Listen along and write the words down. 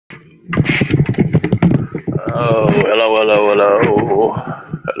Oh, hello, hello, hello.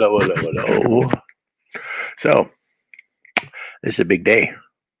 Hello, hello, hello. So, this is a big day.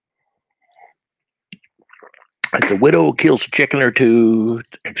 It's a widow kills a chicken or two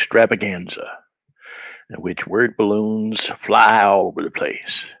extravaganza, in which word balloons fly all over the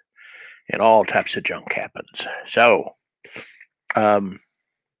place and all types of junk happens. So, um,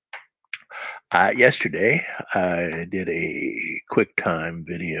 yesterday I did a quick time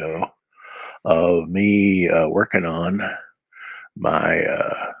video of me working on my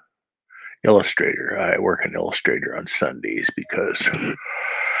Illustrator. I work in Illustrator on Sundays because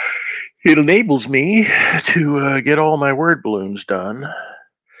it enables me to get all my word balloons done.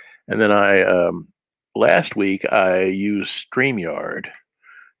 And then last week, I used StreamYard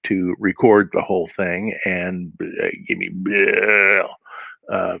to record the whole thing and give me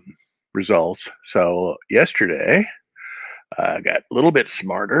um, results. So yesterday, I got a little bit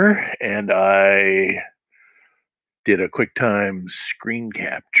smarter and I did a QuickTime screen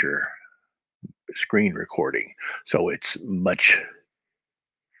recording. So it's much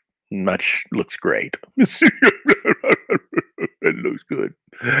looks great. It looks good.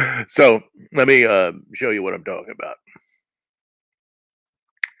 So let me show you what I'm talking about.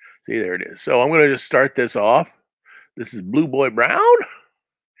 See, there it is. So I'm going to just start this off. This is Blue Boy Brown,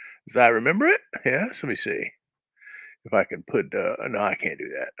 as I remember it. Yes, let me see if I can put. No, I can't do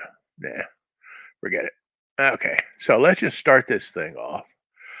that. Nah, forget it. Okay, so let's just start this thing off.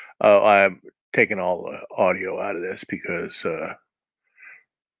 I'm taking all the audio out of this because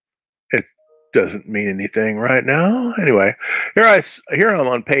it doesn't mean anything right now. Anyway, here I'm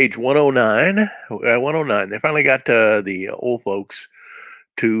on page 109. 109. They finally got the old folks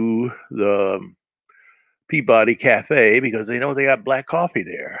to the Peabody Cafe because they know they got black coffee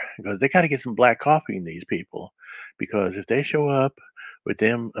there. Because they got to get some black coffee in these people. Because if they show up with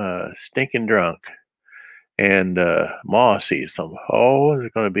them stinking drunk and Ma sees them, oh,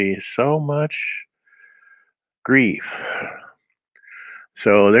 there's going to be so much grief.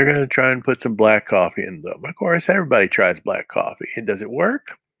 So they're going to try and put some black coffee in them. Of course, everybody tries black coffee. And does it work?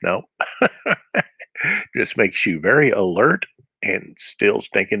 No. Just makes you very alert and still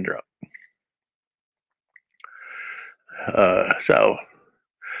stinking drunk.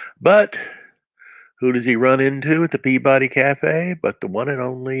 But who does he run into at the Peabody Cafe? But the one and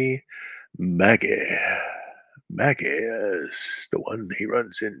only Maggie. Maggie is the one he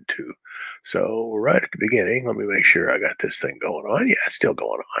runs into. So right at the beginning, let me make sure I got this thing going on. Yeah, it's still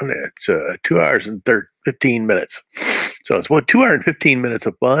going on. It's 2 hours and 15 minutes. So it's 2 hours and 15 minutes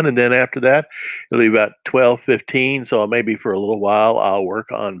of fun. And then after that, it'll be about 12:15. So maybe for a little while, I'll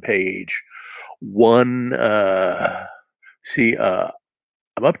work on page one.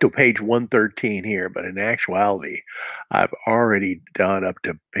 I'm up to page 113 here, but in actuality, I've already done up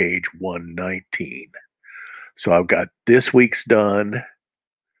to page 119. So I've got this week's done,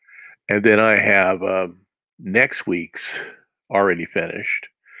 and then I have next week's already finished,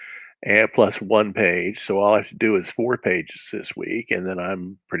 and plus one page. So all I have to do is 4 pages this week, and then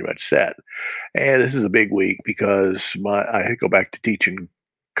I'm pretty much set. And this is a big week because I go back to teaching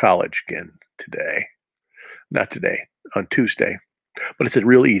college again today. Not today, on Tuesday. But it's a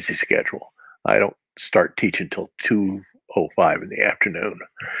real easy schedule. I don't start teaching till 2:05 in the afternoon.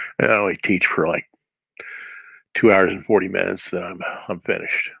 And I only teach for like 2 hours and 40 minutes, then I'm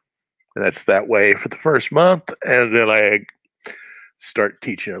finished. And that's that way for the first month. And then I start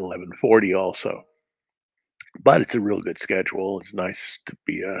teaching at 11:40 also. But it's a real good schedule. It's nice to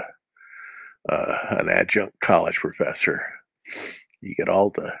be an adjunct college professor. You get all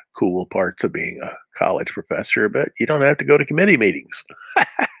the cool parts of being a college professor, but you don't have to go to committee meetings.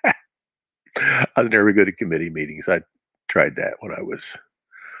 I was never good at committee meetings. I tried that when I was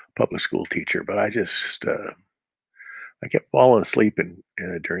a public school teacher, but I just I kept falling asleep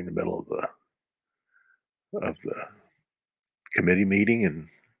during the middle of the committee meeting, and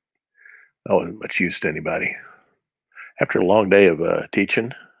I wasn't much use to anybody. After a long day of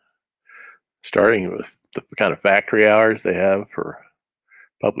teaching, starting with the kind of factory hours they have for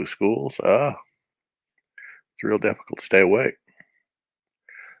public schools, it's real difficult to stay awake.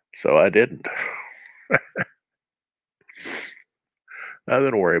 So I didn't.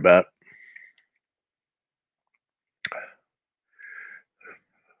 Nothing to worry about.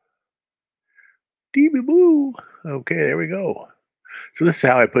 Deeby boo. Okay, there we go. So this is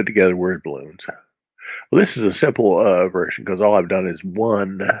how I put together word balloons. Well, this is a simple version because all I've done is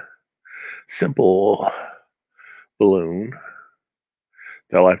one simple balloon.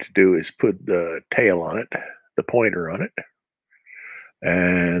 All I have to do is put the tail on it, the pointer on it.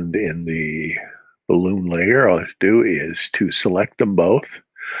 And in the balloon layer, all I have to do is to select them both.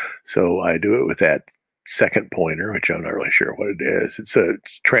 So I do it with that second pointer, which I'm not really sure what it is. It's a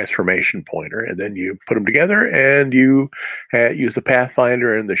transformation pointer, and then you put them together, and you use the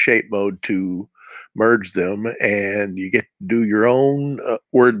pathfinder and the shape mode to merge them, and you get to do your own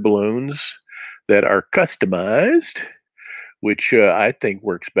word balloons that are customized, which I think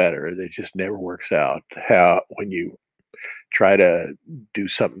works better. It just never works out how when you try to do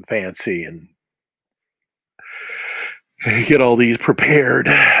something fancy and get all these prepared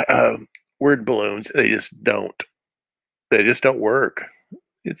word balloons. They just don't. They just don't work.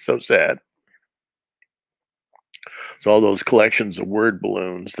 It's so sad. So all those collections of word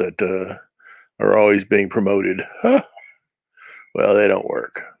balloons that are always being promoted, huh, well, they don't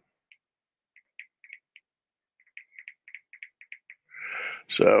work.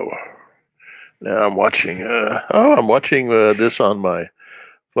 So now I'm watching. I'm watching this on my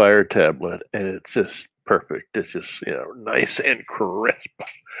Fire tablet, and it's just perfect. It's just nice and crisp,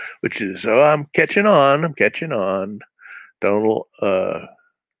 which is I'm catching on. I'm catching on. Don't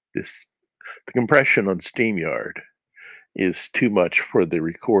this the compression on SteamYard is too much for the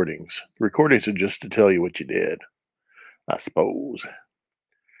recordings. The recordings are just to tell you what you did, I suppose.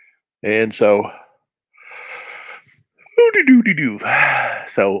 And so,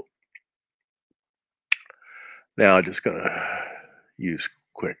 so now I'm just gonna use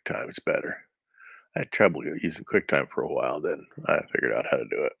QuickTime. It's better. I had trouble using QuickTime for a while. Then I figured out how to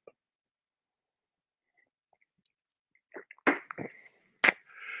do it.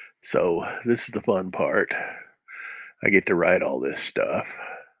 So this is the fun part. I get to write all this stuff.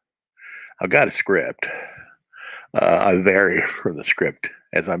 I've got a script. I vary from the script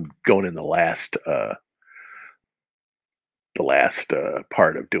as I'm going in the last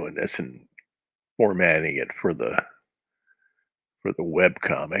part of doing this and formatting it for the web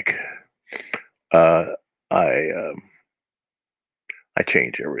comic. I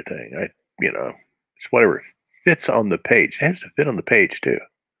change everything. It's whatever fits on the page. It has to fit on the page too.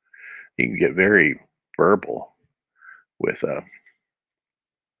 You can get very verbal with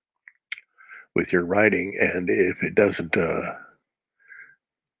your writing, and if it doesn't fit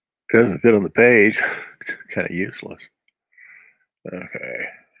on the page, it's kind of useless. Okay,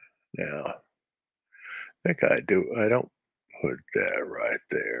 now I think I do. I don't put that right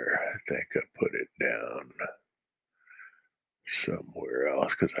there. I think I put it down somewhere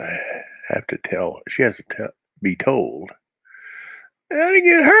else because I have to tell. She has to be told. I didn't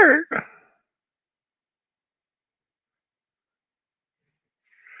get hurt.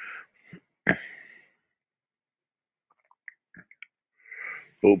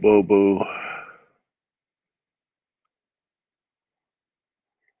 Boo, boo, boo.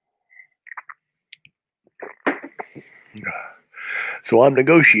 So I'm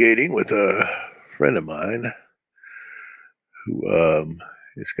negotiating with a friend of mine who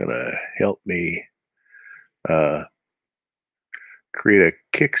is going to help me create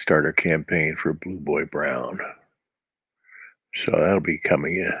a Kickstarter campaign for Blue Boy Brown. So that'll be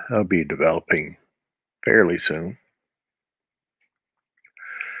coming in. I'll be developing fairly soon.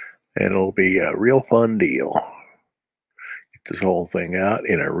 And it'll be a real fun deal. Get this whole thing out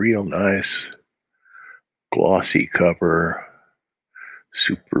in a real nice glossy cover.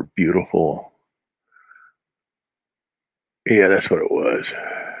 Super beautiful. Yeah, that's what it was.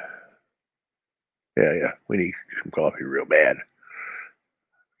 Yeah. We need some coffee real bad.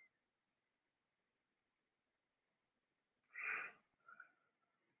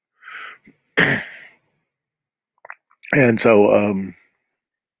 And so I'm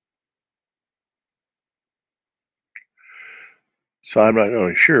not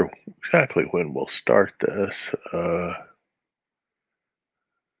really sure exactly when we'll start this.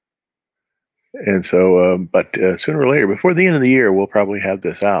 And so, but sooner or later, before the end of the year, we'll probably have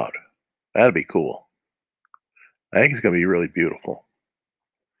this out. That'd be cool. I think it's going to be really beautiful.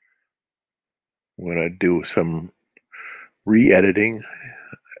 When I do some re-editing,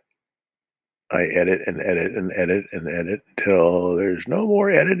 I edit and edit and edit and edit until there's no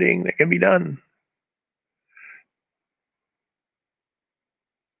more editing that can be done.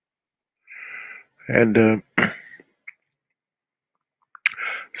 And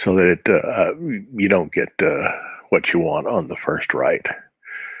so that you don't get what you want on the first write.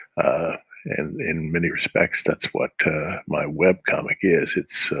 And in many respects, that's what my web comic is.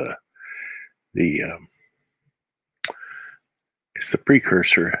 It's it's the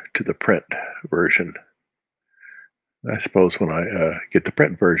precursor to the print version. I suppose when I get the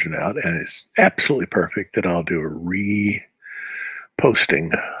print version out and it's absolutely perfect, then I'll do a re-posting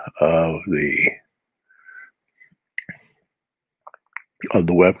of the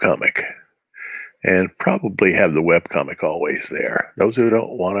webcomic. and probably have the webcomic always there. Those who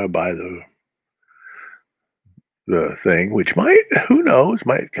don't want to buy the thing, which might, who knows,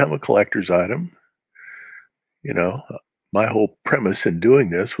 might come a collector's item. You know, my whole premise in doing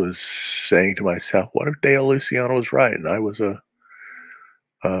this was saying to myself, what if Dale Luciano was right and I was a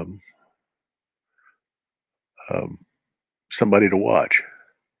um, um, somebody to watch?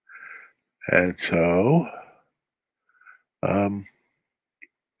 And so, um,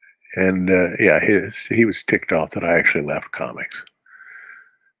 yeah, he was ticked off that I actually left comics.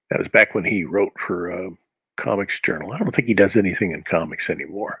 That was back when he wrote for Comics Journal. I don't think he does anything in comics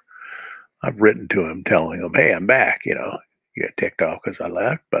anymore. I've written to him telling him, "Hey, I'm back." You know, you got ticked off because I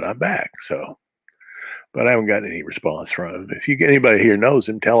left, but I'm back. So, but I haven't gotten any response from him. If you get anybody here knows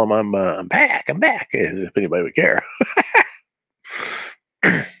him, tell him I'm back. I'm back. As if anybody would care.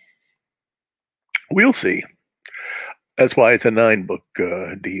 We'll see. That's why it's a 9-book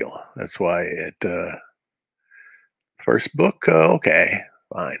deal. That's why it first book, okay,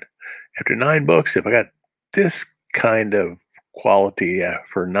 fine. After 9 books, if I got this kind of quality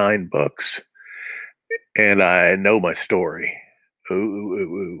for 9 books, and I know my story, ooh, ooh,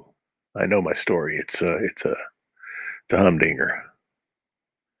 ooh, ooh. I know my story. It's a humdinger.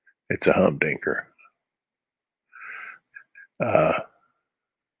 It's a humdinger. Uh,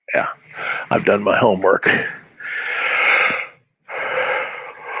 yeah, I've done my homework.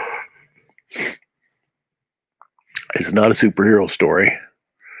 It's not a superhero story,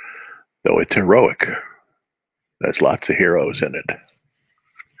 though it's heroic. There's lots of heroes in it,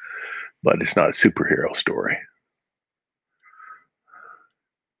 but it's not a superhero story.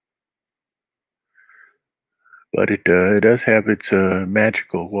 But it does have its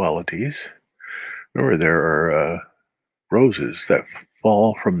magical qualities. Remember, there are roses that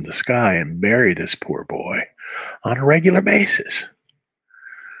fall from the sky and bury this poor boy on a regular basis.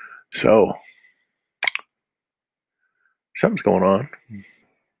 So something's going on.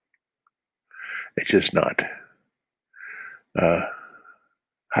 It's just not uh,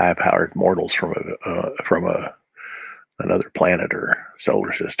 high-powered mortals from a another planet or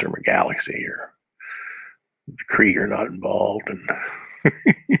solar system or galaxy, or the Kree are not involved, and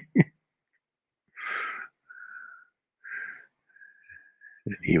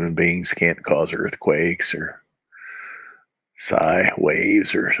human beings can't cause earthquakes or psi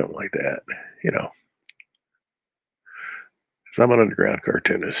waves or something like that. You know, because I'm an underground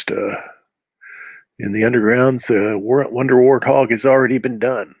cartoonist. In the undergrounds, Wonder Warthog has already been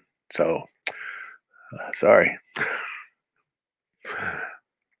done. So, sorry.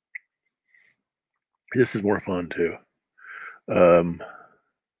 This is more fun too. Um,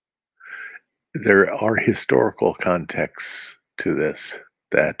 there are historical contexts to this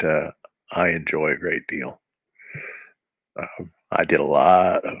that I enjoy a great deal. I did a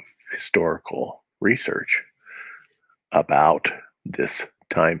lot of historical research about this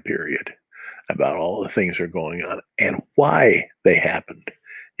time period, about all the things that are going on and why they happened.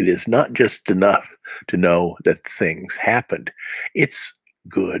 It is not just enough to know that things happened. It's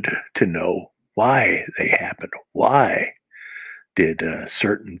good to know why they happened. Why did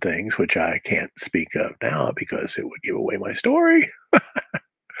certain things, which I can't speak of now because it would give away my story.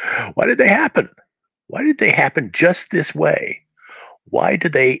 Why did they happen? Why did they happen just this way? Why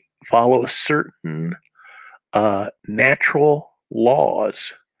did they follow certain natural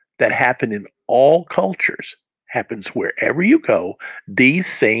laws that happen in all cultures? Happens wherever you go. These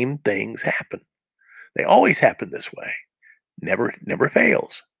same things happen. They always happen this way. Never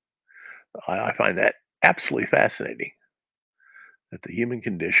fails. I find that absolutely fascinating. That the human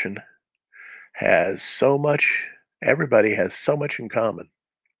condition has so much. Everybody has so much in common.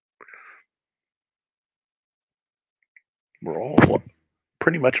 We're all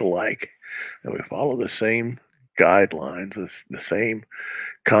pretty much alike, and we follow the same guidelines, the same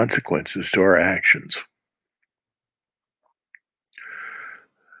consequences to our actions.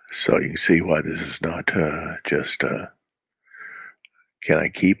 So you can see why this is not just can I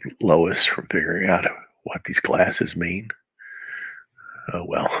keep Lois from figuring out what these glasses mean? Oh,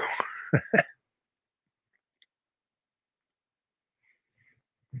 well.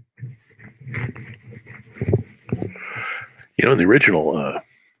 You know, the original,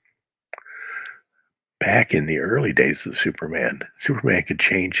 back in the early days of Superman, Superman could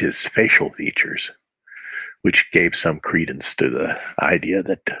change his facial features, which gave some credence to the idea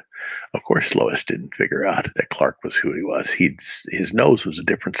that, of course, Lois didn't figure out that Clark was who he was. His nose was a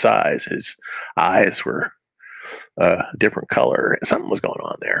different size. His eyes were a different color. Something was going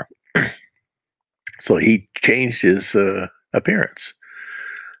on there. So he changed his appearance.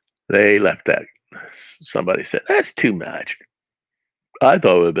 They left that. Somebody said, that's too much. I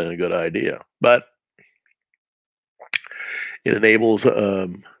thought it would have been a good idea. But It enables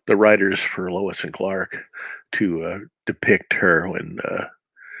the writers for Lois and Clark to depict her when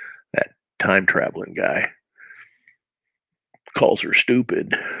that time traveling guy calls her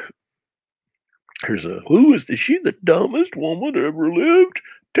stupid. Here's a who is she the dumbest woman ever lived?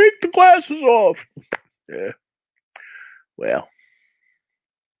 Take the glasses off. Yeah. Well,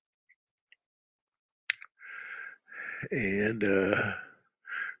 and of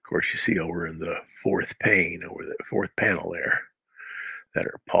course you see over in the fourth pane, over the fourth panel there, that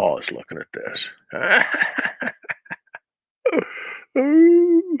her paw is looking at this.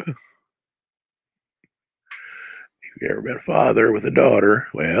 If you ever been a father with a daughter,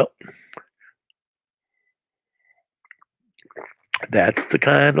 well, that's the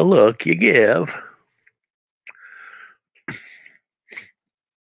kind of look you give.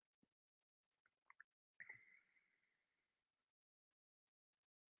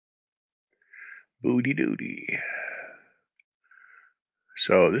 Booty doody.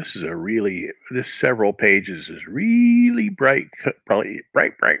 So this several pages is really bright, probably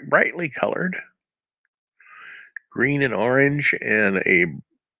brightly colored, green and orange, and a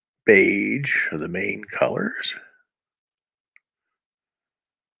beige are the main colors.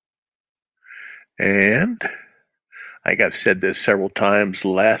 And I think I've said this several times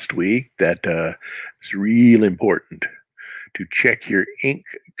last week that it's real important to check your ink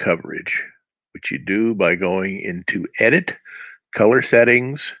coverage, which you do by going into Edit, Color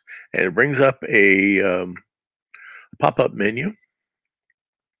Settings, and it brings up a pop-up menu.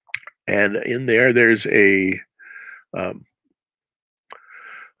 And in there's um,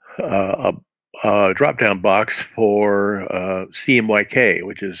 a, a drop-down box for CMYK,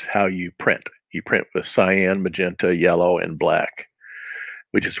 which is how you print. You print with cyan, magenta, yellow, and black,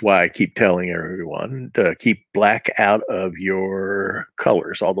 which is why I keep telling everyone to keep black out of your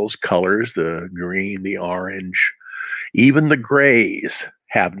colors. All those colors, the green, the orange, even the grays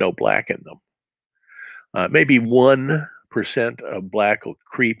have no black in them. Maybe 1% of black will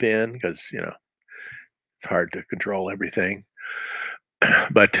creep in because, it's hard to control everything.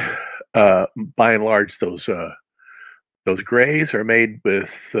 But by and large, those grays are made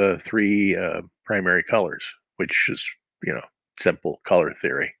with three primary colors, which is, simple color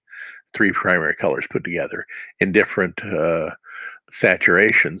theory. Three primary colors put together in different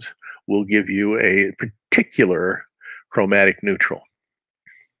saturations will give you a particular chromatic neutral.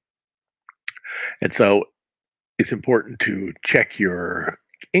 And so it's important to check your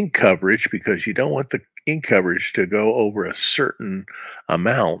ink coverage because you don't want the ink coverage to go over a certain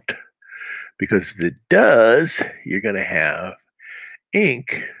amount, because if it does, you're going to have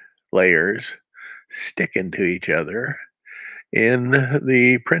ink layers sticking to each other in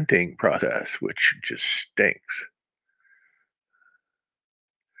the printing process, which just stinks.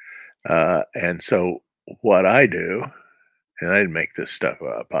 And so what I do, and I didn't make this stuff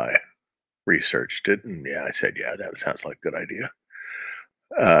up, I researched it, and yeah, I said, yeah, that sounds like a good idea.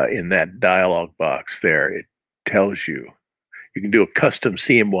 In that dialog box there, it tells you you can do a custom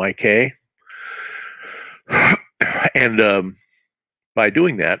CMYK. And by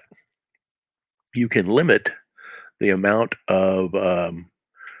doing that, you can limit the amount of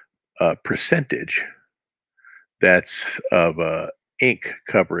percentage that's of ink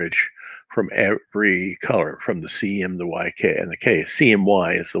coverage from every color, from the CM, the YK, and the K.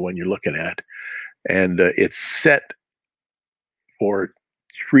 CMY is the one you're looking at, and it's set for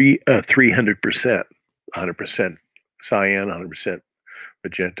 300%, 100% cyan, 100%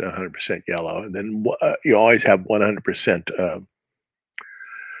 magenta, 100% yellow, and then you always have 100%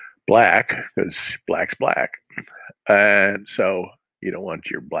 black, because black's black, and so you don't want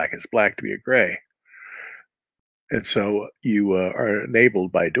your black is black to be a gray. And so you are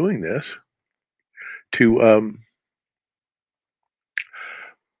enabled by doing this to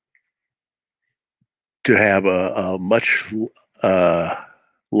have a much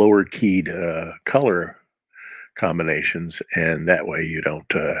lower keyed color combinations, and that way you don't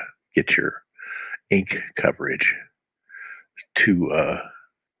get your ink coverage too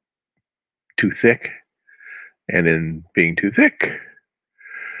thick. And in being too thick,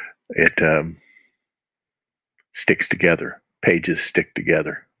 it sticks together. Pages stick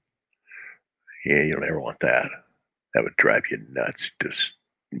together. Yeah, you don't ever want that. That would drive you nuts. Just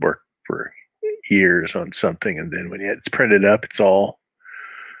work for years on something, and then when it's printed up, it's all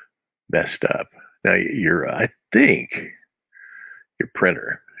messed up. Now, I think your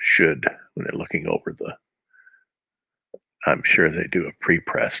printer should, when they're looking over I'm sure they do a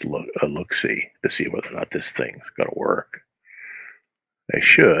pre-pressed look-see to see whether or not this thing's going to work. They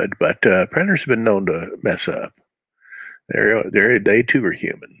should, but printers have been known to mess up. They too are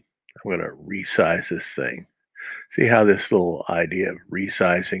human. I'm going to resize this thing. See how this little idea of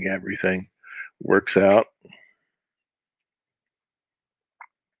resizing everything works out?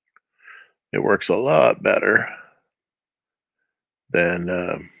 It works a lot better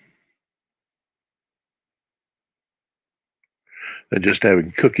than just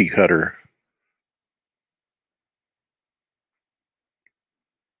having cookie cutter.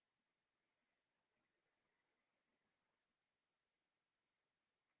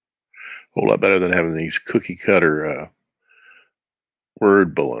 A whole lot better than having these cookie cutter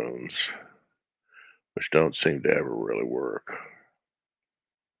word balloons, which don't seem to ever really work.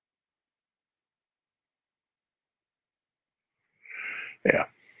 Yeah.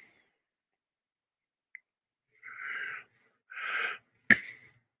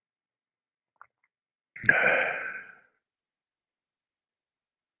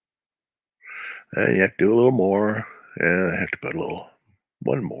 And you have to do a little more. And I have to put a little,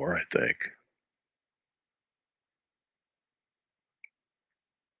 one more, I think.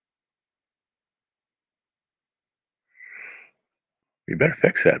 You better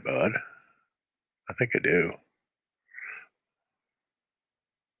fix that, bud. I think I do.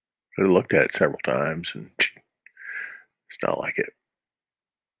 I looked at it several times, and it's not like it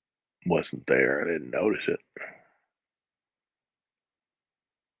wasn't there. I didn't notice it.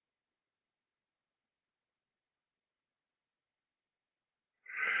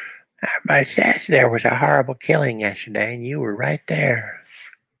 My says there was a horrible killing yesterday, and you were right there.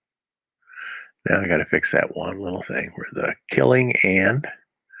 Now I got to fix that one little thing where the killing and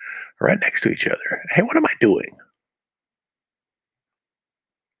are right next to each other. Hey, what am I doing?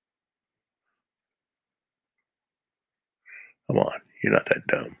 Come on, you're not that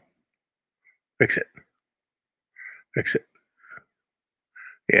dumb. Fix it. Fix it.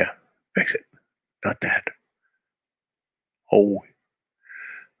 Yeah, fix it. Not that. Oh.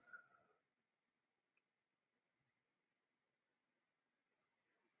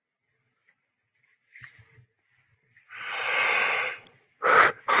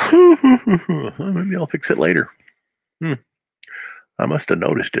 Maybe I'll fix it later. Hmm. I must have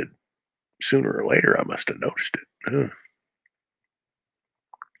noticed it. Sooner or later, I must have noticed it.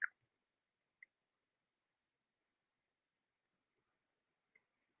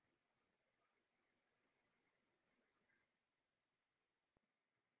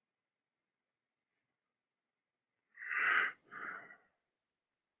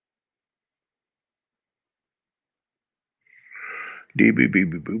 Dee boop boop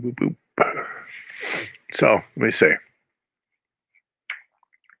boop boop boop boop. So let me see.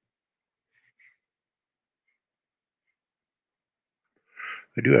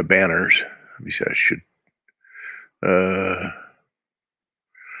 I do have banners. Let me see. I should. Uh,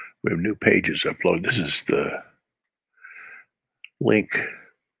 we have new pages uploaded. This is the link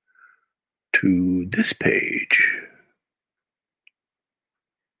to this page.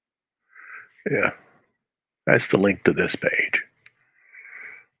 Yeah, that's the link to this page.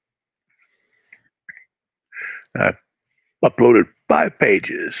 I uploaded 5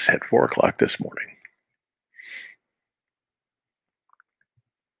 pages at 4 o'clock this morning.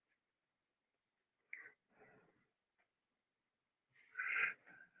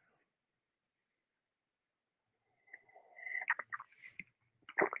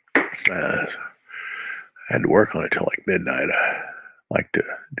 I had to work on it till like midnight. I like to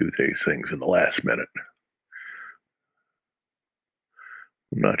do these things in the last minute.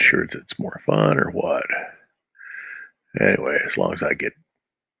 I'm not sure if it's more fun or what. Anyway, as long as I get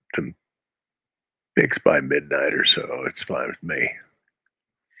them fixed by midnight or so, it's fine with me.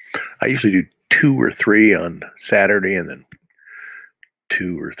 I usually do 2 or 3 on Saturday and then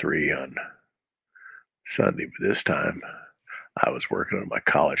 2 or 3 on Sunday. But this time I was working on my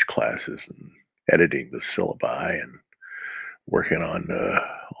college classes and editing the syllabi and working on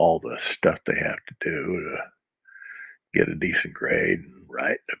all the stuff they have to do to get a decent grade and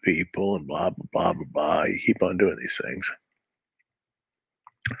write to people and blah, blah, blah, blah, blah. You keep on doing these things.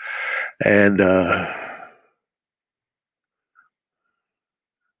 And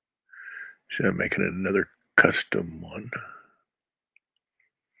so I'm making another custom one.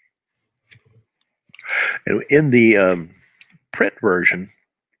 And in the print version,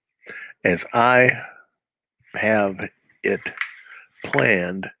 as I have it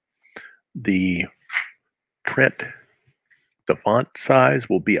planned, the print, the font size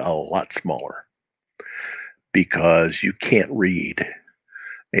will be a lot smaller because you can't read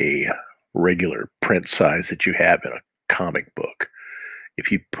a regular print size that you have in a comic book.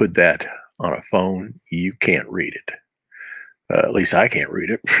 If you put that on a phone, you can't read it. At least I can't read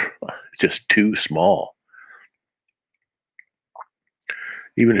it. It's just too small.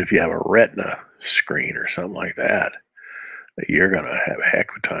 Even if you have a retina screen or something like that, you're going to have a heck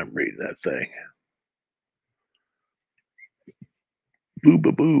of a time reading that thing. Boo,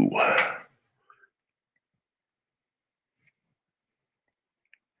 boo, boo.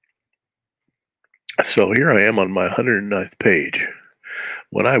 So here I am on my 109th page.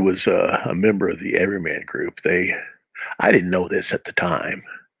 When I was a member of the Everyman group, I didn't know this at the time.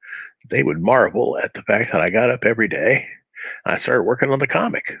 They would marvel at the fact that I got up every day and I started working on the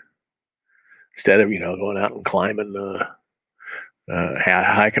comic instead of, going out and climbing,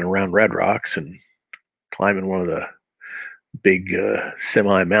 hiking around Red Rocks and climbing one of the big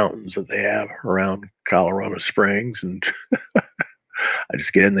semi mountains that they have around Colorado Springs. And I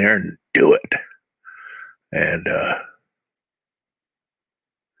just get in there and do it. And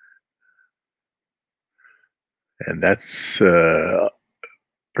that's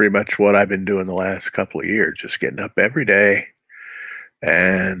pretty much what I've been doing the last couple of years, just getting up every day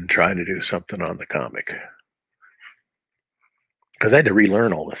and trying to do something on the comic. Because I had to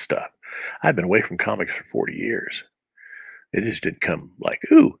relearn all this stuff. I've been away from comics for 40 years. It just didn't come like,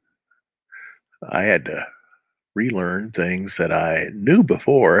 ooh. I had to relearn things that I knew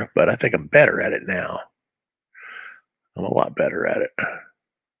before, but I think I'm better at it now. I'm a lot better at it.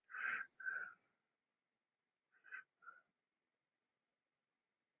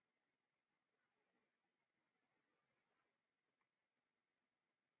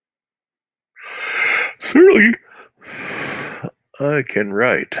 Certainly, I can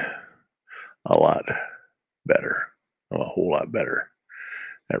write a lot better. I'm a whole lot better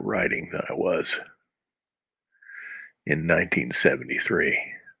at writing than I was in 1973,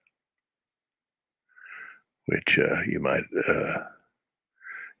 which you might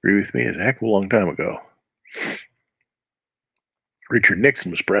agree with me is a heck of a long time ago. Richard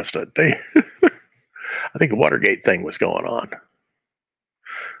Nixon was president. I think the Watergate thing was going on.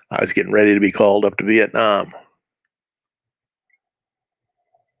 I was getting ready to be called up to Vietnam.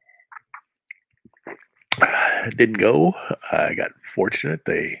 It didn't go. I got fortunate.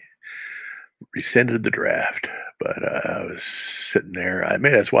 They rescinded the draft, but I was sitting there. I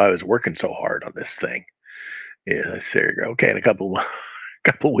mean, that's why I was working so hard on this thing. Yeah, I said, okay, in a couple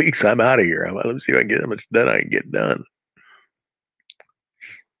weeks, I'm out of here. Let me see if I can get how much done I can get done.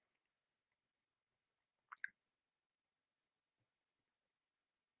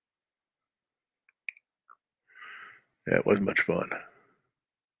 Yeah, it wasn't much fun.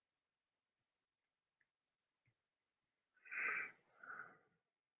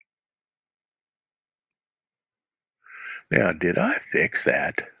 Now, did I fix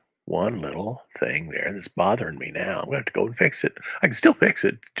that one little thing there that's bothering me now? I'm going to have to go and fix it. I can still fix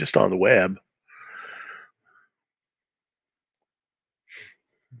it just on the web.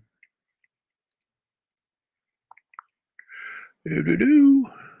 Do-do-do.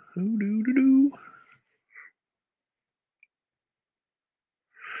 Do-do-do-do.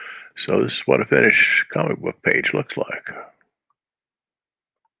 So this is what a finished comic book page looks like.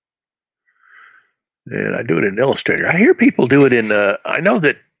 And I do it in Illustrator. I hear people do it in, I know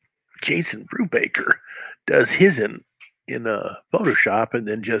that Jason Brubaker does his in Photoshop and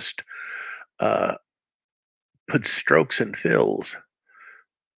then just puts strokes and fills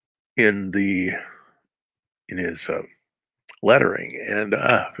in his lettering. And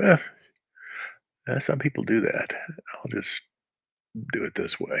some people do that. I'll just do it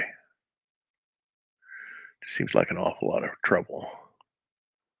this way. It seems like an awful lot of trouble.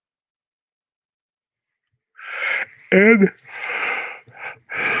 And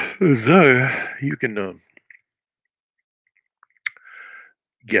so you can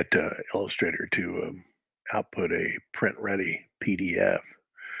get Illustrator to output a print ready PDF,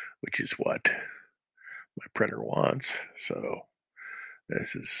 which is what my printer wants. So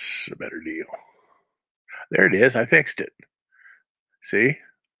this is a better deal. There it is. I fixed it. See?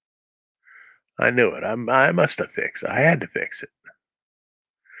 I knew it. I must have fixed it. I had to fix it.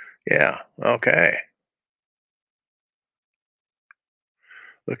 Yeah. Okay.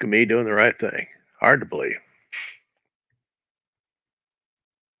 Look at me doing the right thing. Hard to believe.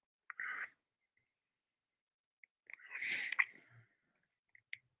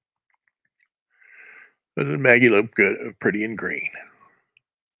 Doesn't Maggie look good, pretty and green?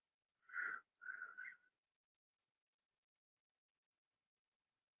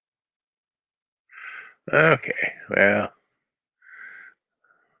 Okay. Well,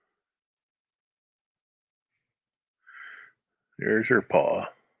 there's her paw.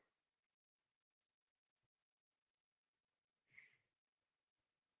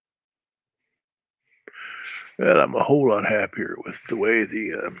 Well, I'm a whole lot happier with the way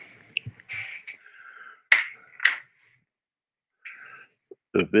the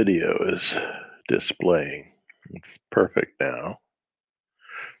video is displaying. It's perfect now.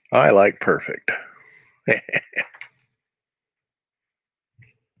 I like perfect.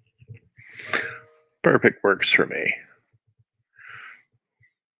 Perfect works for me.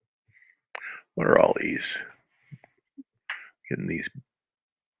 What are all these? Getting these.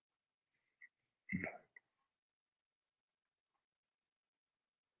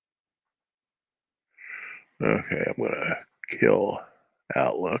 Okay, I'm gonna kill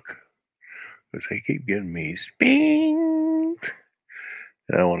Outlook because they keep giving me bing.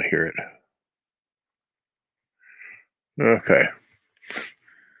 I don't want to hear it. Okay.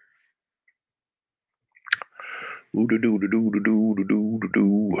 Ooh doo doo doo doo doo doo doo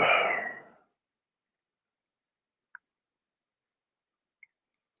doo.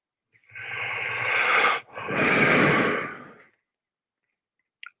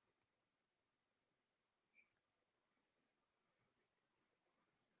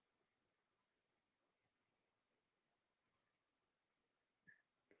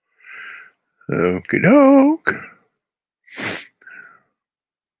 Okie doke.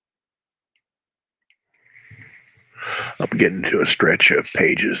 I'm getting to a stretch of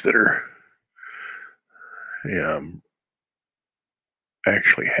pages that are, yeah, I'm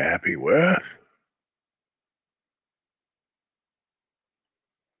actually happy with.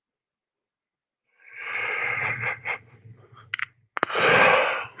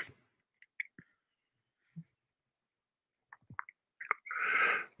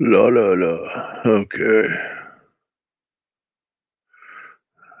 La la la. Okay.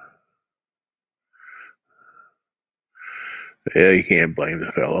 Yeah, you can't blame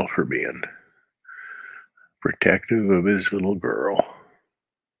the fellow for being protective of his little girl.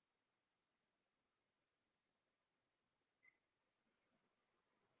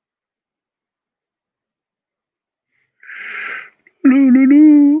 Loo loo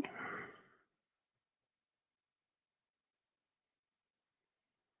loo.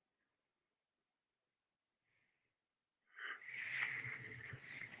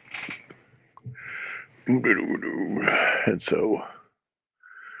 And so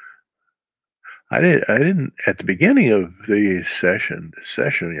I didn't at the beginning of the session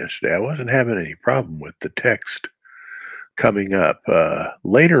yesterday, I wasn't having any problem with the text coming up.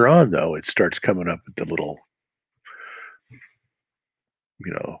 Later on though, it starts coming up with the little,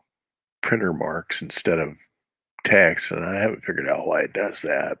 you know, printer marks instead of text, and I haven't figured out why it does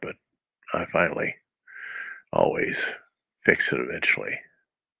that, but I finally always fix it eventually.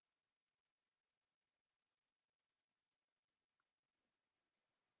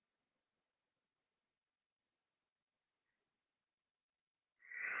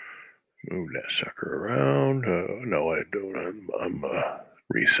 Move that sucker around. No, I don't. I'm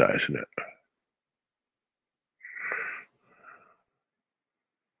resizing it.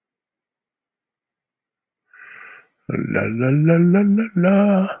 La la la la la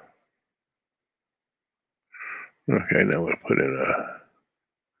la. Okay, now we'll put in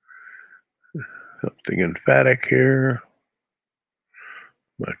something emphatic here.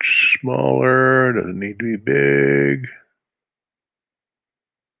 Much smaller. Doesn't need to be big.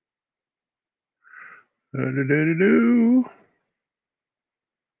 Do-do-do-do-do.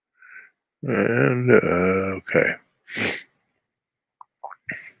 And okay.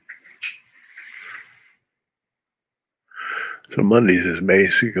 So Mondays is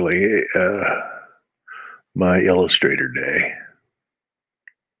basically my Illustrator day.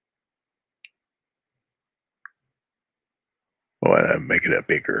 Well, I make it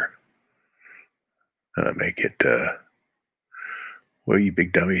bigger. I make it. Well, you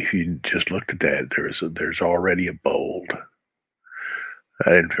big dummy! If you just looked at that, there's already a bold.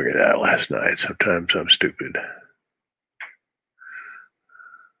 I didn't figure that out last night. Sometimes I'm stupid.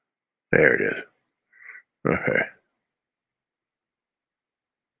 There it is. Okay.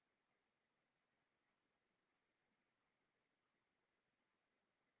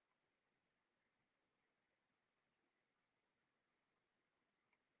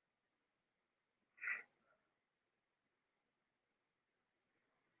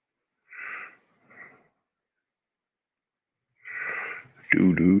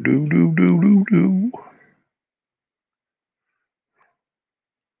 Do do do do do do do.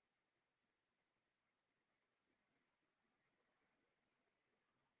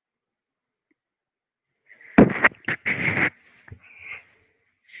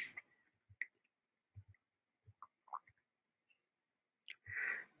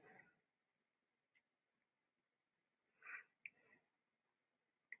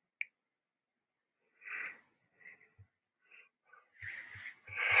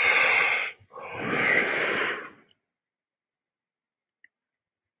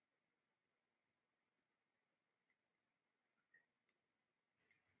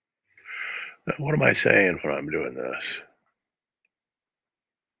 What am I saying when I'm doing this?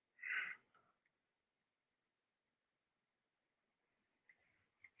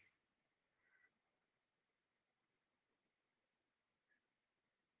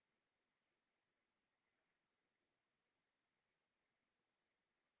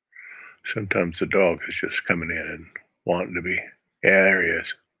 Sometimes the dog is just coming in and wanting to be. Yeah, there he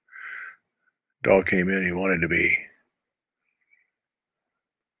is. Dog came in, he wanted to be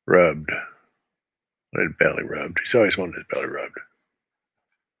rubbed, wanted belly rubbed. He's always wanted his belly rubbed.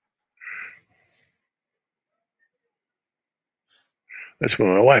 That's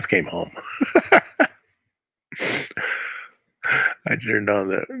when my wife came home. I turned on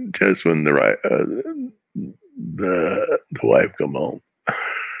the just when the wife come home.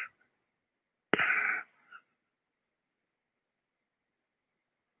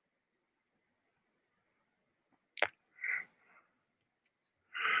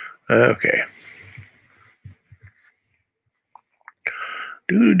 Okay.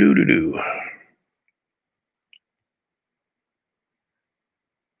 Do do do do.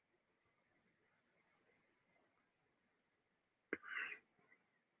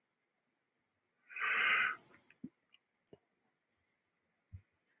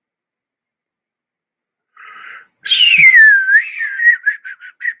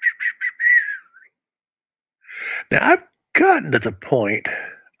 Now I've gotten to the point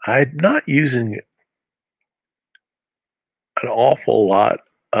I'm not using an awful lot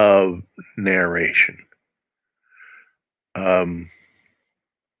of narration. Um,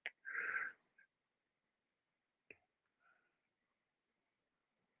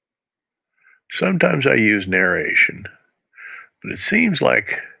 Sometimes I use narration, but it seems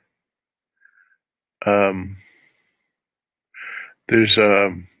like um, there's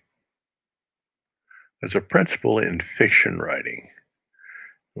a there's a principle in fiction writing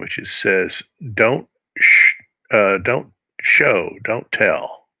which is says don't show, don't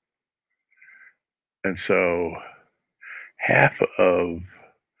tell, and so half of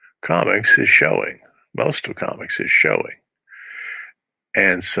comics is showing. Most of comics is showing,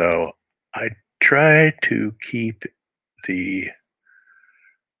 and so I try to keep the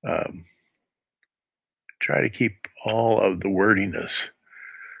um, try to keep all of the wordiness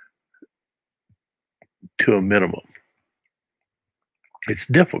to a minimum. It's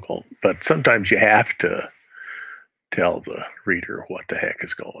difficult, but sometimes you have to tell the reader what the heck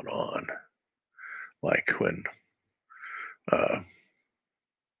is going on. Like uh,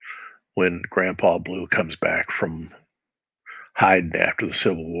 when Grandpa Blue comes back from hiding after the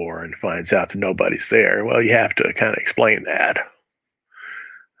Civil War and finds out that nobody's there. Well, you have to kind of explain that,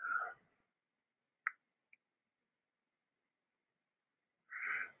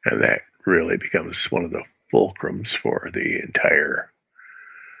 and that really becomes one of the fulcrums for the entire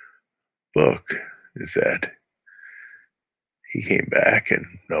book. Is that he came back and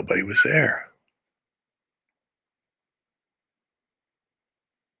nobody was there.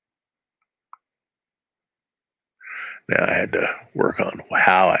 Now I had to work on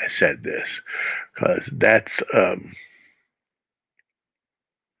how I said this because that's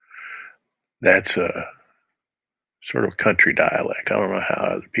a sort of country dialect. I don't know how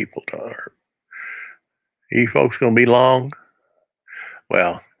other people talk. You folks going to be long?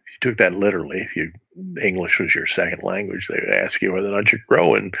 Well, if you took that literally, if you English was your second language, they would ask you whether or not you're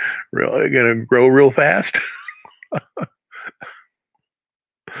growing, really going to grow real fast.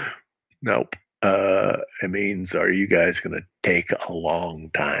 Nope. It means, are you guys going to take a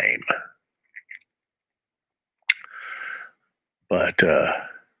long time? But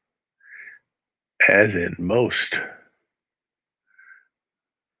as in most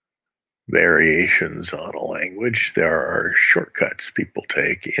variations on a language, there are shortcuts people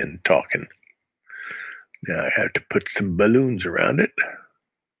take in talking. Now I have to put some balloons around it.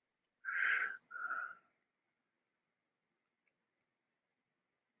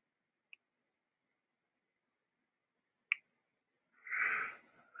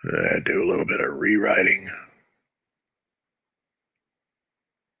 I do a little bit of rewriting.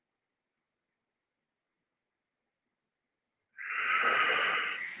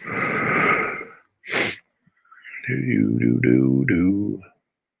 Do do do do do.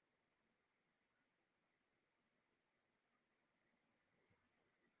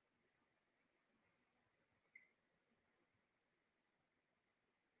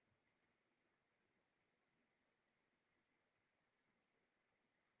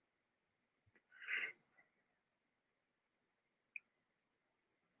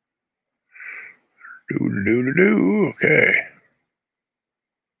 Do do do do. Okay.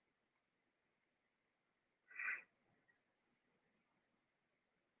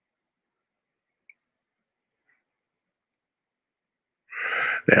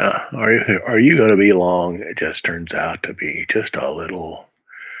 Now, are you going to be long? It just turns out to be just a little.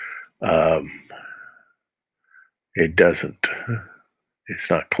 Um, it doesn't. It's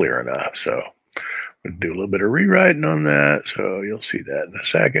not clear enough. So we'll do a little bit of rewriting on that. So you'll see that in a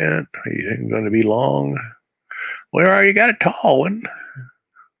second. Are you going to be long? Where are you? Got a tall one.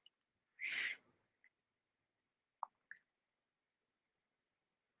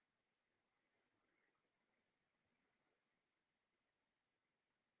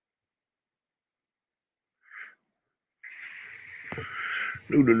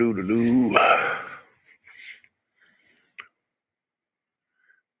 Doo doo doo doo doo.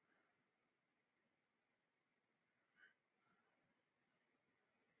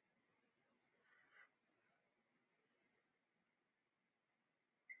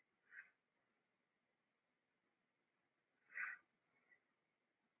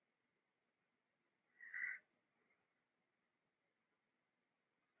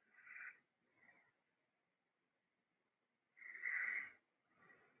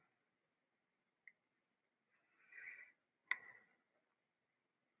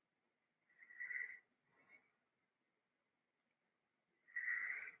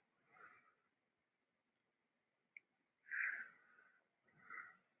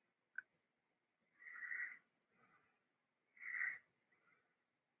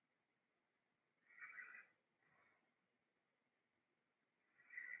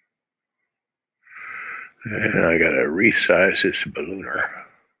 And I got to resize this ballooner.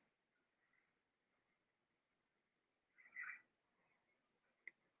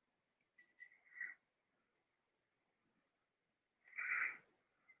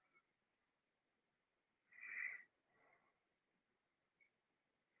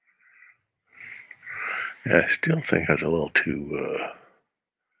 I still think I was a little too.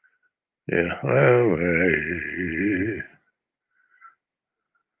 Yeah, well,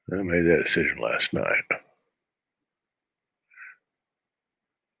 I made that decision last night.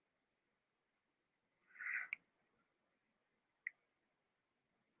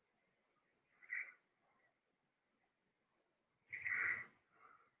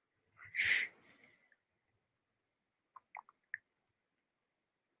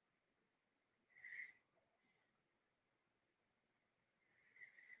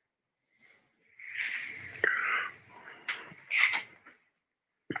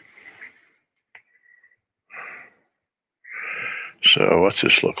 So what's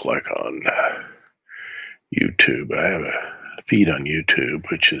this look like on YouTube? I have a feed on YouTube,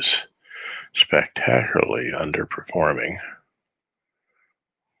 which is spectacularly underperforming.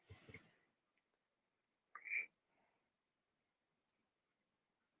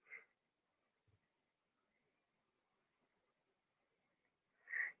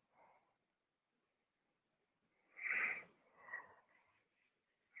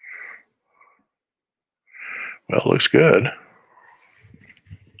 Well, it looks good.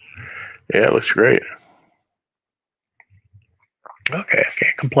 Yeah, it looks great. Okay, I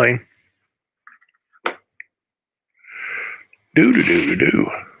can't complain. Do do do do do.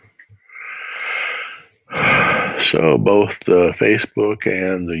 So both the Facebook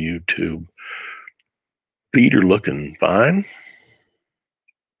and the YouTube feed are looking fine.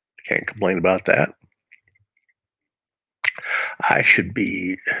 Can't complain about that. I should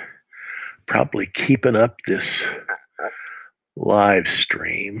be probably keeping up this live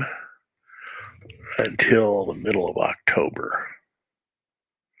stream until the middle of October.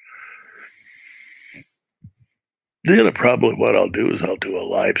 Then probably what I'll do is I'll do a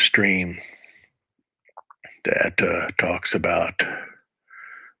live stream that talks about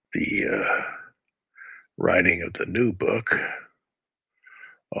the writing of the new book,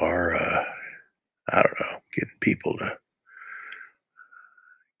 or I don't know, getting people to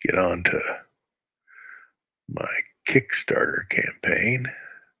get on to my Kickstarter campaign,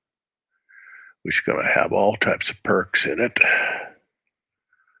 which is going to have all types of perks in it.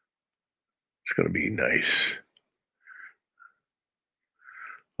 It's going to be nice.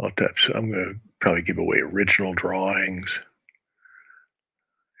 All types. I'm going to probably give away original drawings,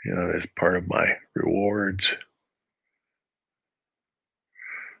 as part of my rewards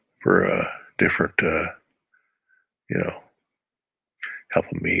for different,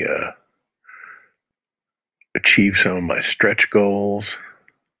 helping me achieve some of my stretch goals,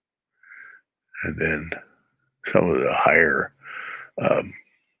 and then some of the higher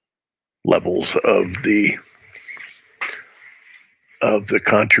levels of the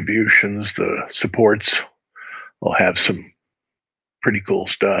contributions, the supports. Will have some pretty cool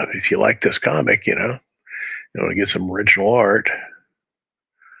stuff. If you like this comic, you want to get some original art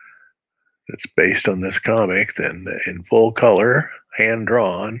that's based on this comic, then in full color, hand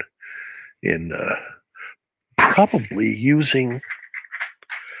drawn in probably using.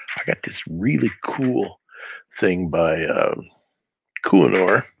 I got this really cool thing by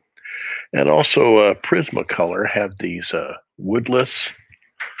Kuhnor, and also Prismacolor have these woodless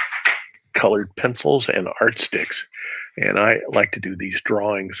colored pencils and art sticks. And I like to do these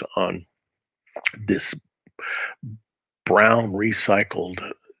drawings on this brown recycled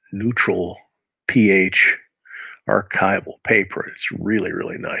neutral pH archival paper. It's really,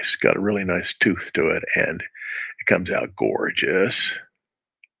 really nice. Got a really nice tooth to it, and it comes out gorgeous.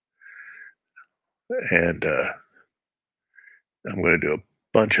 And I'm going to do a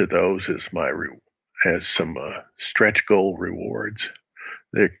bunch of those as as some stretch goal rewards.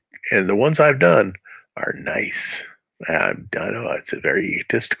 They're, and the ones I've done are nice. I know it's very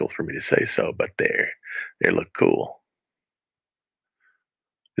egotistical for me to say so, but they look cool.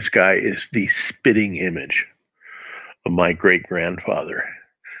 This guy is the spitting image of my great grandfather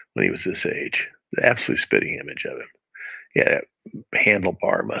when he was this age. The absolute spitting image of him. He had a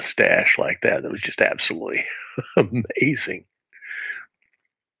handlebar mustache like that. That was just absolutely amazing.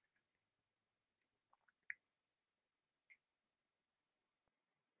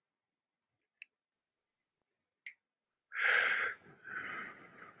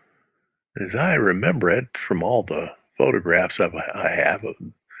 As I remember it from all the photographs I have of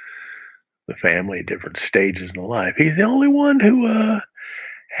the family at different stages in life, he's the only one who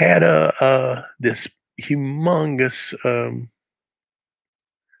had a this humongous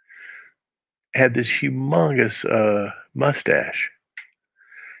mustache.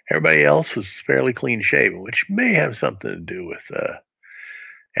 Everybody else was fairly clean shaven, which may have something to do with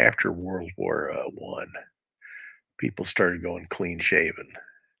after World War One. People started going clean shaven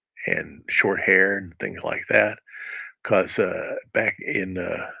and short hair and things like that. Because back in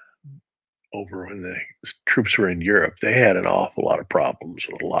over when the troops were in Europe, they had an awful lot of problems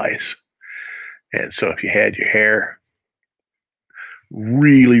with lice. And so if you had your hair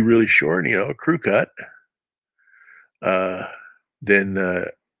really, really short, a crew cut, uh, then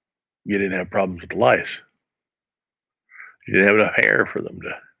you didn't have problems with lice. You didn't have enough hair for them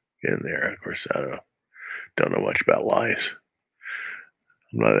to get in there. Of course, I don't know much about lice.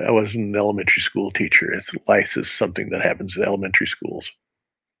 I wasn't an elementary school teacher. Lice is something that happens in elementary schools.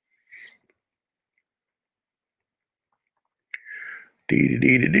 Dee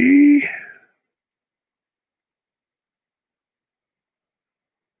dee dee dee.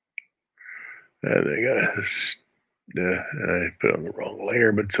 They got I put on the wrong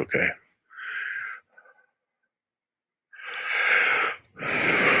layer, but it's okay.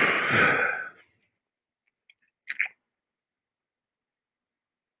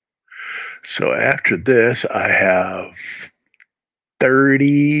 So after this, I have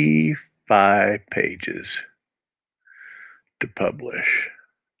 35 pages to publish.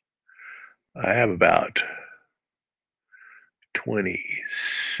 I have about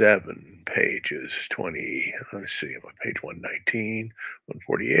 27 pages. 20, let me see, I'm on page 119,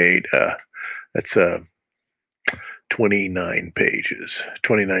 148. That's 29 pages.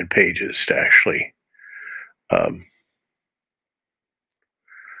 29 pages to actually. Um,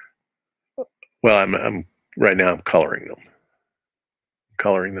 well, I'm right now. I'm coloring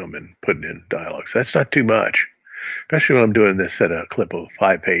them and putting in dialogues. That's not too much, especially when I'm doing this at a clip of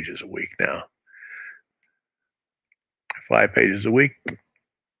 5 pages a week now. 5 pages a week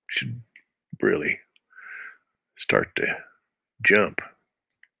should really start to jump.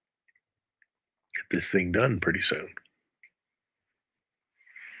 Get this thing done pretty soon.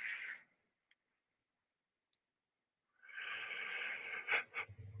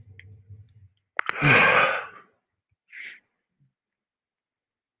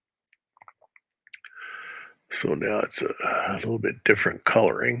 So now it's a little bit different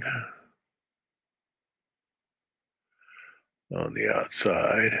coloring on the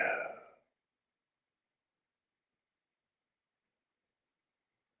outside.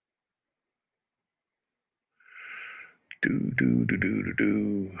 Do, do, do, do, do,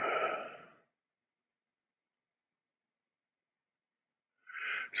 do.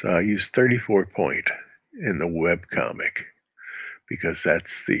 So I use 34 point in the web comic because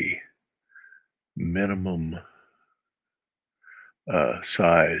that's the minimum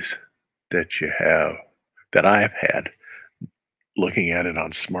size that you have, that I've had looking at it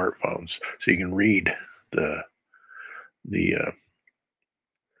on smartphones. So you can read the the uh,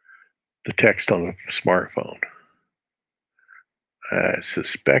 the text on a smartphone. I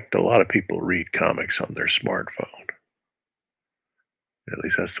suspect a lot of people read comics on their smartphone. At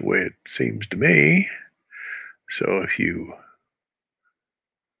least that's the way it seems to me. So if you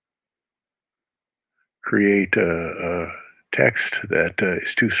create text that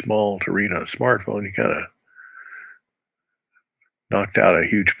is too small to read on a smartphone, you kind of knocked out a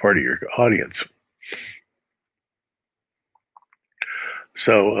huge part of your audience.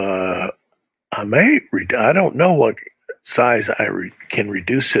 So I don't know what size I can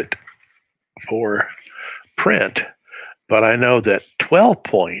reduce it for print, but I know that 12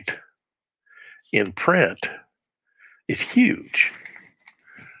 point in print is huge.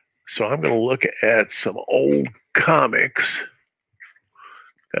 So I'm going to look at some old comics.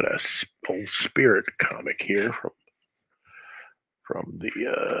 Got a old Spirit comic here from the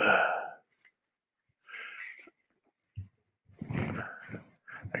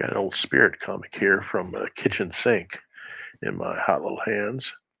I got an old Spirit comic here from the kitchen sink in my hot little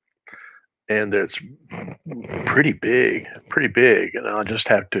hands, and it's pretty big, and I'll just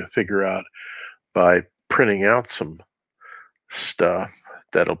have to figure out by printing out some stuff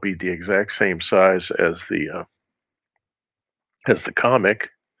that'll be the exact same size as the comic.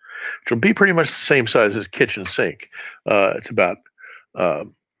 It'll be pretty much the same size as kitchen sink. It's about let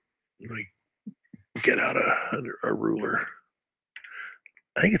me get out a ruler.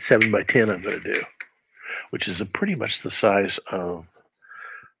 I think it's 7 by 10 I'm going to do, which is pretty much the size of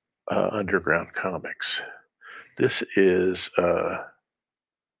Underground Comics. This is got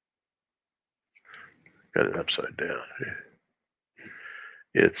it upside down.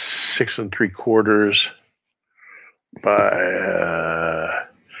 It's 6 3/4 by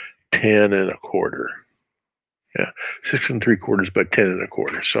 10 1/4. Yeah, 6 3/4 by 10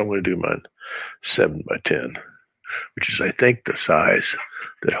 1/4. So I'm going to do mine 7 by 10, which is, I think, the size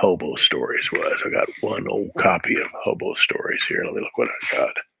that Hobo Stories was. I got one old copy of Hobo Stories here. Let me look what I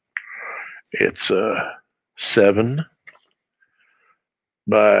got. It's 7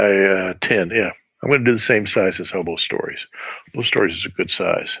 by 10. Yeah, I'm going to do the same size as Hobo Stories. Hobo Stories is a good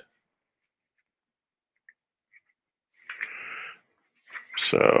size.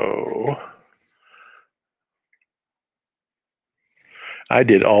 So I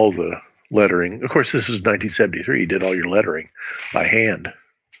did all the lettering. Of course, this is 1973. You did all your lettering by hand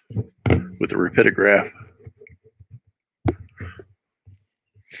with a rapidograph.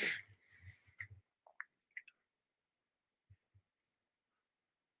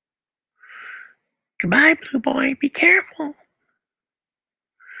 Goodbye, Blue Boy. Be careful.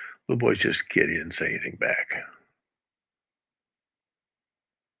 Blue Boy's just a kid. He didn't say anything back.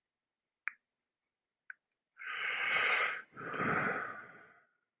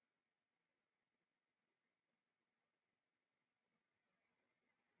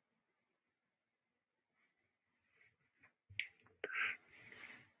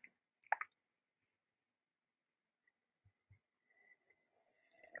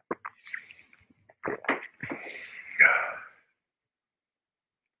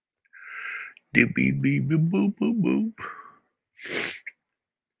 Doop beep beep boop boop boop boop.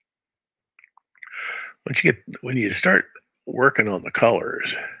 When you start working on the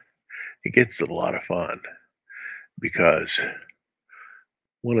colors, it gets a lot of fun because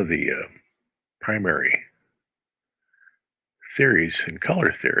one of the primary theories in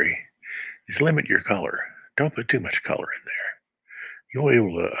color theory is limit your color. Don't put too much color in there. You'll be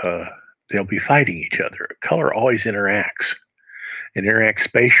able to. They'll be fighting each other. Color always interacts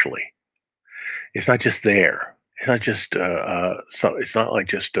spatially. It's not just there. It's not just it's not like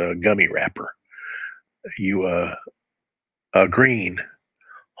just a gummy wrapper. Green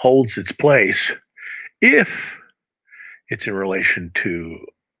holds its place if it's in relation to,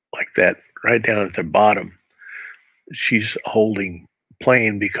 like, that right down at the bottom. She's holding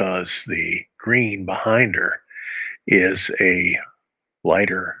plain because the green behind her is a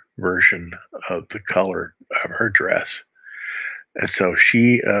lighter version of the color of her dress, and so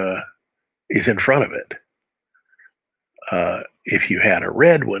she is in front of it. If you had a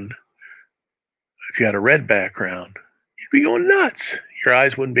red one, if you had a red background, you'd be going nuts. Your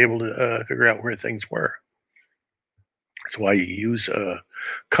eyes wouldn't be able to figure out where things were. That's why you use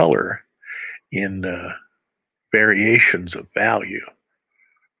color in variations of value.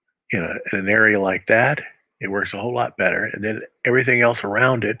 In an area like that, it works a whole lot better. And then everything else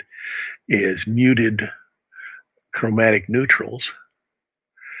around it is muted chromatic neutrals.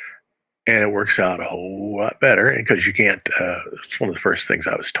 And it works out a whole lot better. And because you can't, it's one of the first things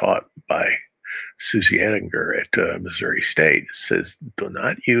I was taught by Susie Ettinger at Missouri State. It says, do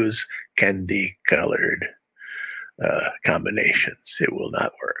not use candy colored combinations. It will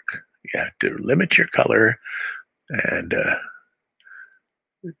not work. You have to limit your color. And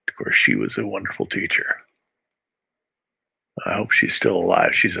of course, she was a wonderful teacher. I hope she's still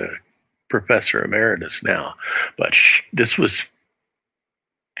alive. She's a professor emeritus now. But this was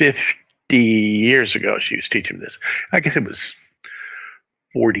 50 years ago she was teaching me this. I guess it was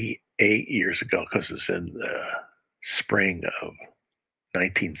 48 years ago because it was in the spring of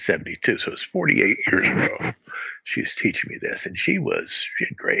 1972. So it was 48 years ago. She was teaching me this, and she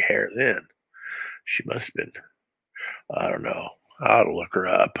had gray hair then. She must have been, I don't know. I ought to look her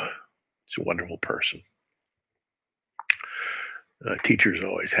up. She's a wonderful person. Teachers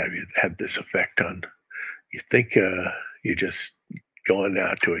always have this effect on you. Think you're just going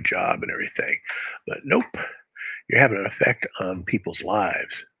out to a job and everything, but nope, you're having an effect on people's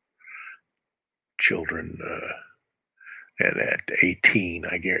lives. Children, and at 18,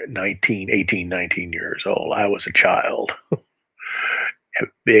 I get 19 years old, I was a child. Have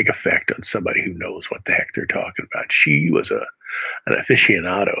a big effect on somebody who knows what the heck they're talking about. She was an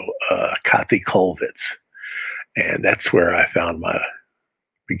aficionado, Kathy Kollwitz, and that's where I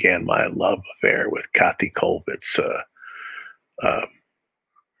began my love affair with Kathy Kollwitz. Her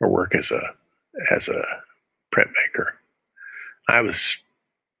work as a printmaker. I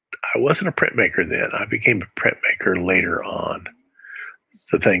wasn't a printmaker then. I became a printmaker later on.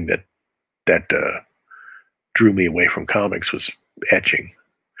 The thing that drew me away from comics was etching.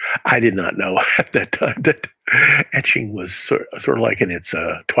 I did not know at that time that etching was sort of like in its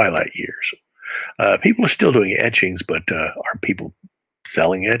twilight years. People are still doing etchings, but are people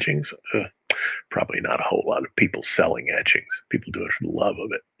selling etchings? Probably not a whole lot of people selling etchings. People do it for the love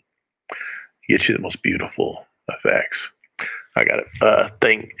of it. Get you the most beautiful effects. I got a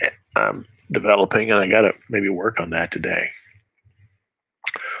thing I'm developing, and I got to maybe work on that today,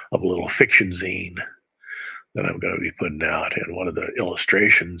 of a little fiction zine that I'm going to be putting out. And one of the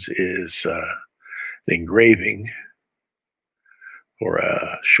illustrations is the engraving for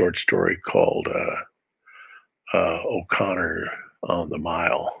a short story called O'Connor on the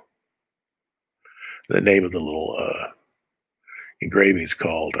Mile. The name of the little engraving is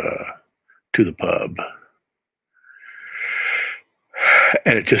called To the Pub.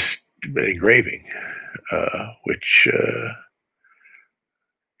 And it's just an engraving, which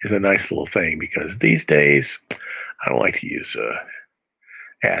is a nice little thing, because these days I don't like to use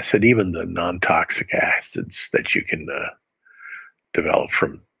acid, even the non-toxic acids that you can develop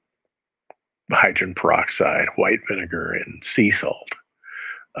from hydrogen peroxide, white vinegar, and sea salt.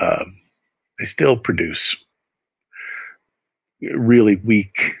 They still produce really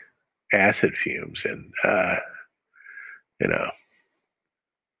weak acid fumes, and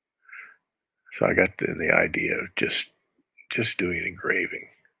so I got the idea of just doing an engraving.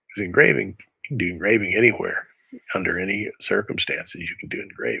 Because engraving, you can do engraving anywhere, under any circumstances. You can do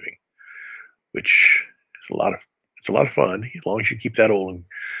engraving, which is a lot of fun, as long as you keep that old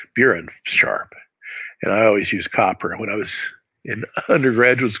burin sharp. And I always use copper. When I was in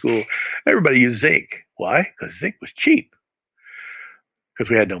undergraduate school, everybody used zinc. Why? Because zinc was cheap, because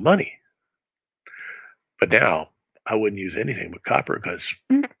we had no money. But now I wouldn't use anything but copper, because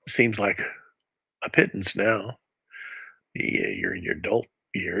it seems like a pittance now. You're in your adult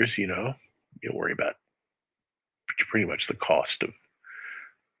years, you don't worry about pretty much the cost of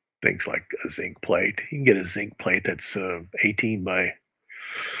things like a zinc plate. You can get a zinc plate that's 18 by,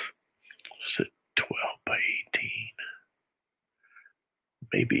 what's it, 12 by 18,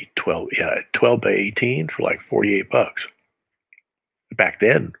 maybe 12, yeah, 12 by 18 for like $48. Back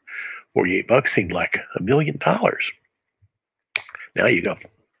then, $48 seemed like $1 million. Now you go,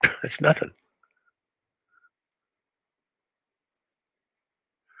 that's nothing.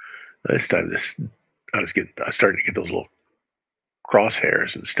 This time, I started to get those little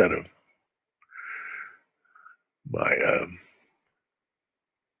crosshairs instead of my.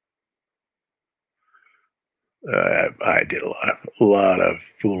 I did a lot of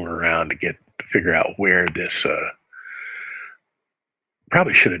fooling around to figure out where this.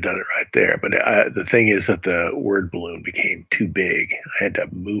 Probably should have done it right there, but the thing is that the word balloon became too big. I had to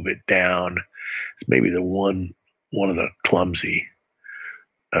move it down. It's maybe one of the clumsy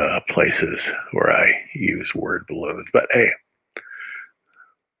places where I use word balloons. But hey,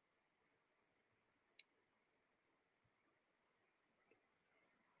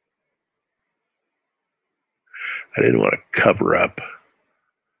 I didn't want to cover up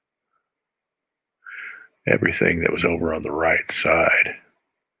everything that was over on the right side.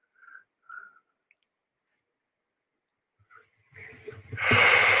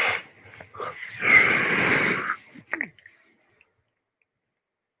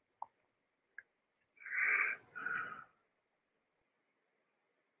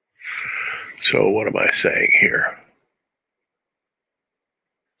 So what am I saying here?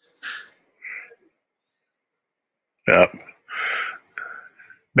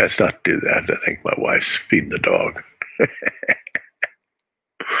 Best not to do that. I think my wife's feeding the dog.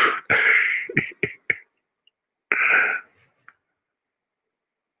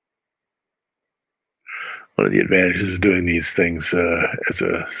 one of the advantages of doing these things as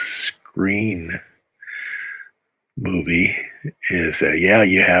a screen movie is that yeah,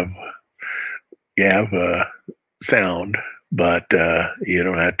 you have sound, but you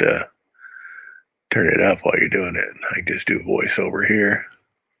don't have to turn it up while you're doing it. I just do voiceover here.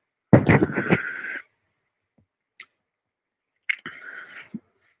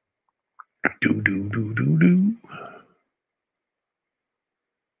 Do do do do do.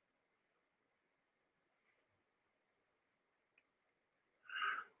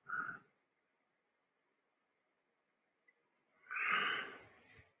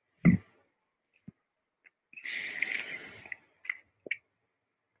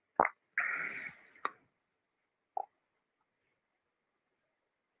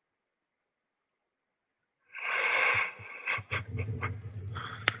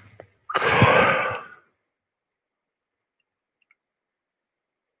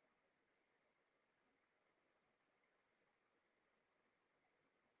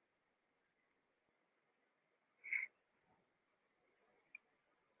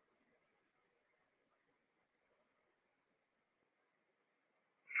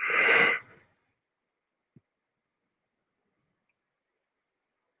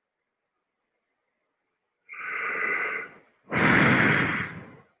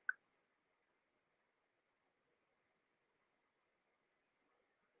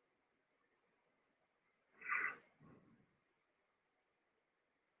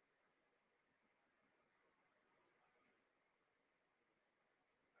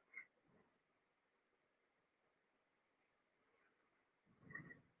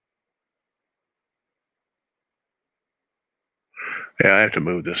 Yeah, I have to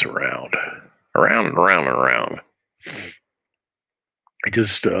move this around, around and around and around. It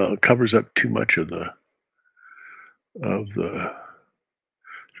just covers up too much of the of the.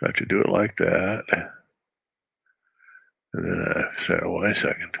 So I have to do it like that, and then I say, "Oh, wait a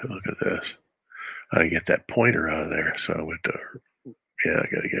second, look at this." I gotta get that pointer out of there. So I went to, yeah, I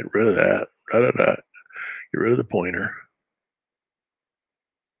gotta get rid of that. Da, da, da. Get rid of the pointer.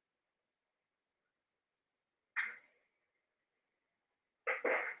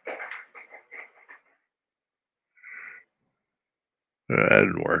 That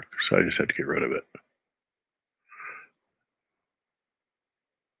didn't work, so I just had to get rid of it.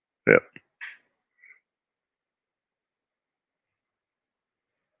 Yep.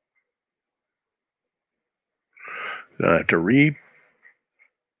 Now I have to re.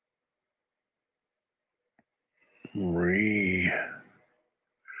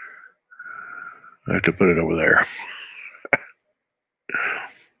 I have to put it over there.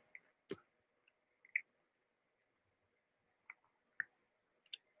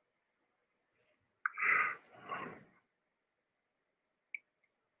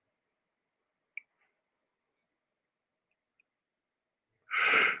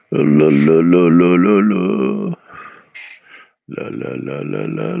 La la la la la la. La la la la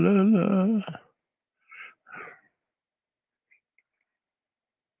la la la.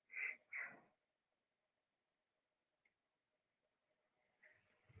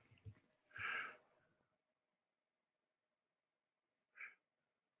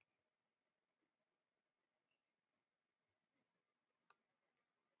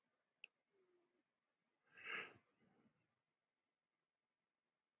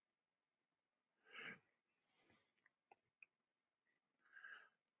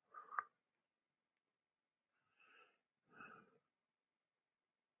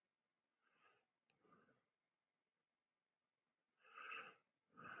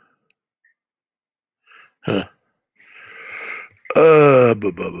 Huh. Boo,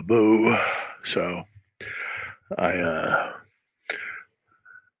 boo, boo, boo. So I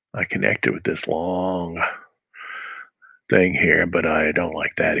I connected with this long thing here, but I don't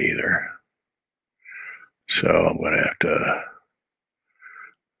like that either. So I'm gonna have to.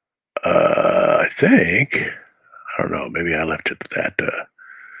 I think I don't know. Maybe I left it at that.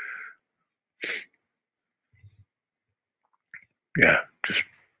 Yeah, just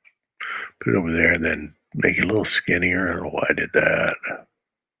put it over there and then make it a little skinnier. I don't know why I did that.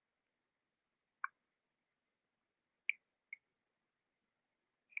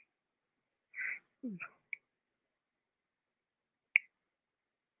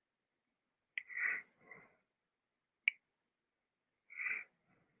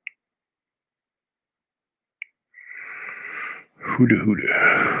 Hoodoo hoodoo.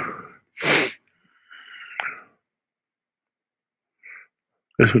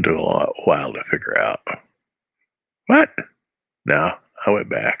 This one took a while to figure out. What? No, I went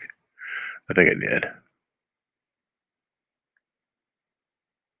back. I think I did.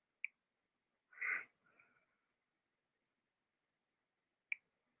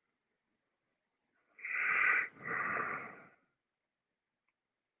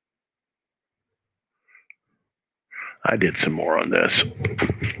 I did some more on this.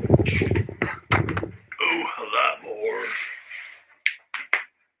 Oh, a lot more.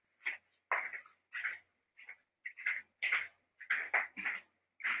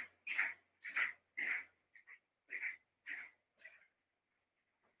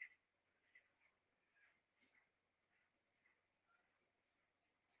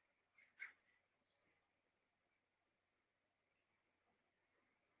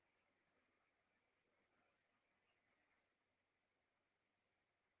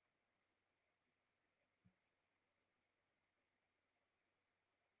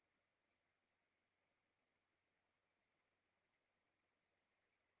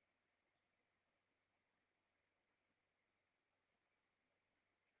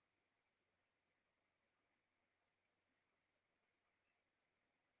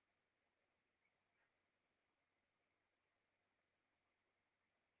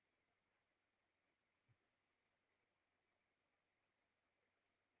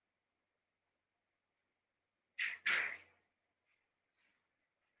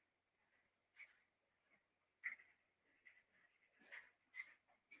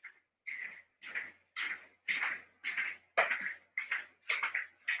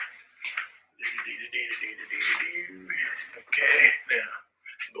 Okay,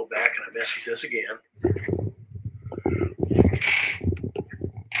 now go back and I mess with this again.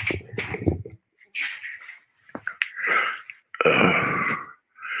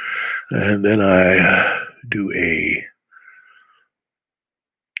 And then I do a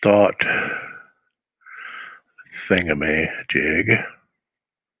thought thingamajig.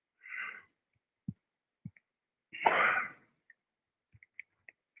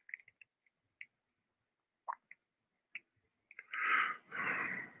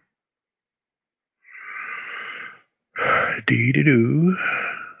 Dee-dee-doo.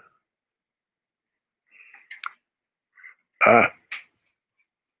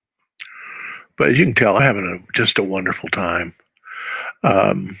 But as you can tell, I'm having just a wonderful time.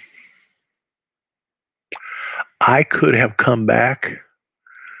 I could have come back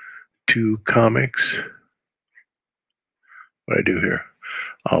to comics, what I do here,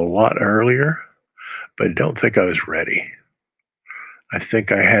 a lot earlier, but I don't think I was ready. I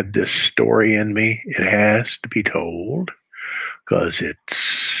think I had this story in me. It has to be told because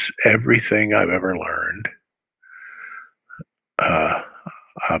it's everything I've ever learned uh,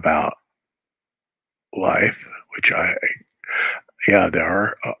 about life, which yeah,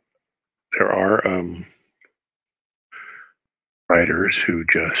 there are writers who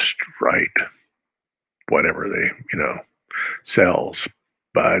just write whatever sells,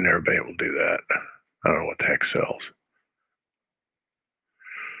 but I've never been able to do that. I don't know what the heck sells.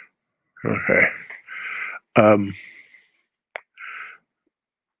 Okay.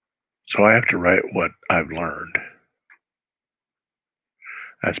 So I have to write what I've learned.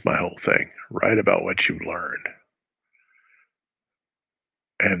 That's my whole thing. Write about what you've learned.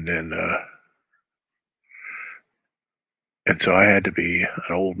 And then, and so I had to be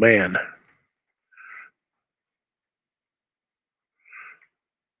an old man.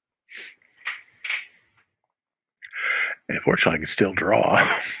 And fortunately, I can still draw.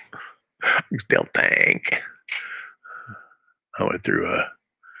 I can still think. I went through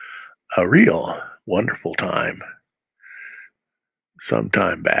a real wonderful time some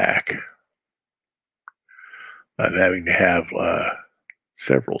time back of having to have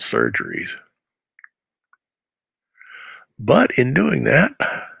several surgeries. But in doing that,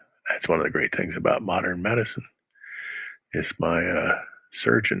 that's one of the great things about modern medicine. Is my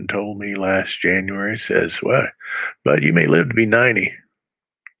surgeon told me last January, says, well, but you may live to be 90.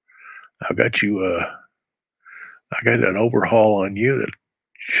 I've got you, I got an overhaul on you that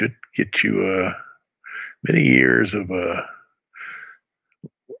should get you many years of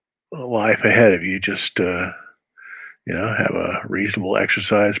life ahead of you. Just, have a reasonable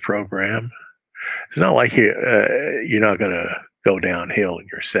exercise program. It's not like you're not going to go downhill in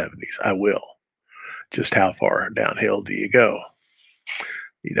your 70s. I will. Just how far downhill do you go?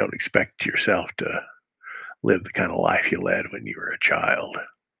 You don't expect yourself to live the kind of life you led when you were a child.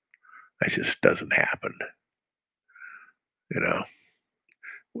 That just doesn't happen.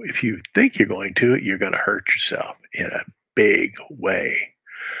 If you think you're going to, you're going to hurt yourself in a big way.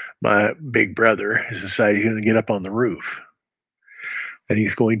 My big brother has decided he's going to get up on the roof and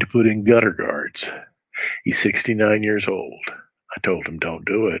he's going to put in gutter guards. He's 69 years old. I told him, don't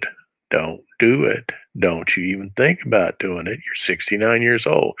do it. Don't do it. Don't you even think about doing it. You're 69 years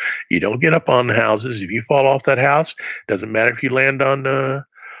old. You don't get up on houses. If you fall off that house, doesn't matter if you land on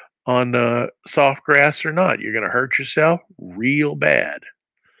soft grass or not. You're going to hurt yourself real bad.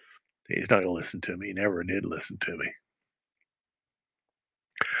 He's not going to listen to me. He never did listen to me.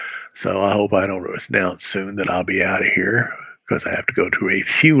 So I hope I don't announce soon that I'll be out of here because I have to go to a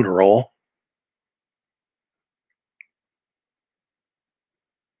funeral.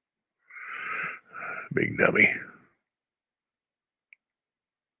 Big dummy.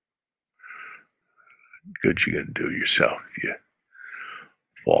 Good you gonna do yourself if you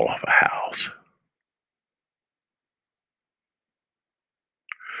fall off a house.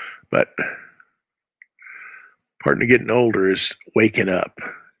 But part of getting older is waking up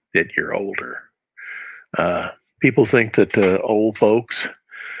that you're older. Uh, People think that old folks,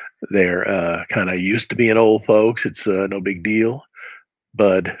 they're kind of used to being old folks. It's no big deal.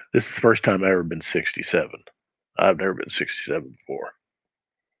 But this is the first time I've ever been 67. I've never been 67 before.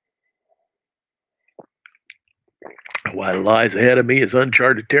 What lies ahead of me is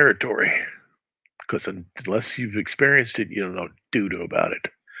uncharted territory because unless you've experienced it, you don't know doo-doo about it.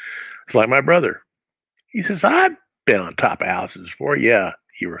 It's like my brother. He says, I've been on top of houses before. Yeah,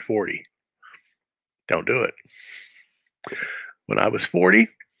 you were 40. Don't do it. When I was 40,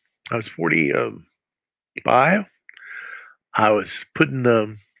 I was 45. I was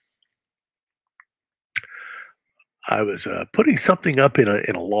putting putting something up in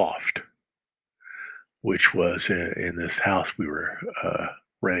a loft, which was in this house we were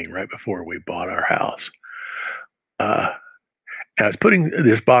renting right before we bought our house. Uh, and I was putting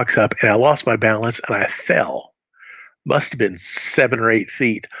this box up, and I lost my balance, and I fell. Must have been 7 or 8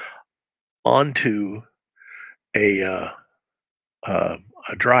 feet onto a uh, a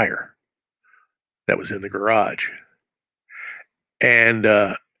dryer that was in the garage, and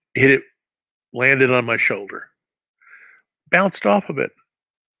hit it, landed on my shoulder, bounced off of it.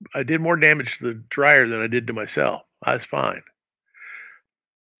 I did more damage to the dryer than I did to myself. I was fine.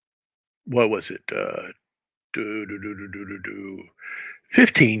 What was it?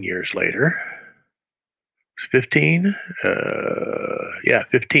 15 years later. 15? Yeah,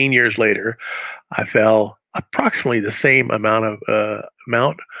 15 years later, I fell approximately the same amount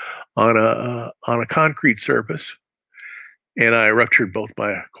on a concrete surface, and I ruptured both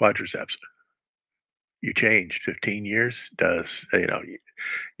my quadriceps. You changed 15 years does I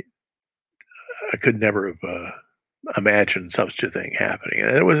could never have imagined such a thing happening.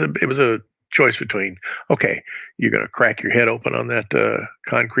 And it was a choice between, okay, you're going to crack your head open on that uh,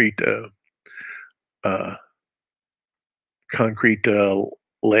 concrete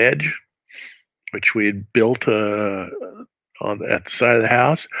ledge, which we had built on at the side of the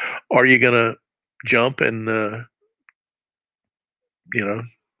house, or are you going to jump and you know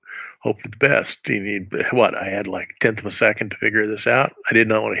hope for the best? You need what? I had like a tenth of a second to figure this out. I did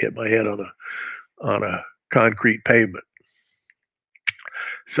not want to hit my head on a concrete pavement.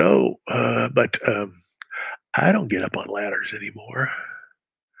 So, but I don't get up on ladders anymore.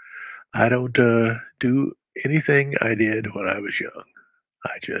 I don't do anything I did when I was young.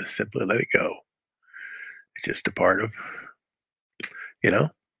 I just simply let it go. It's just a part of,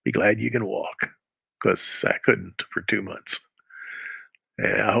 be glad you can walk because I couldn't for 2 months.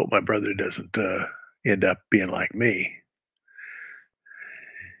 And I hope my brother doesn't end up being like me.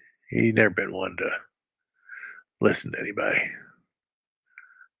 He's never been one to listen to anybody.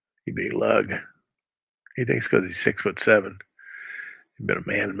 He big lug. He thinks because he's 6'7", he's been a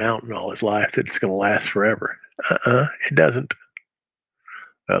man in the mountain all his life that it's going to last forever. It doesn't.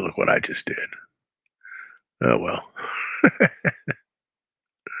 Oh, look what I just did. Oh well.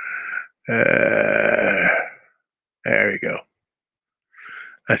 There we go.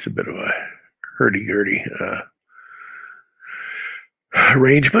 That's a bit of a hurdy-gurdy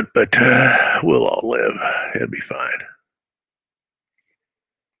arrangement, but we'll all live. It'll be fine.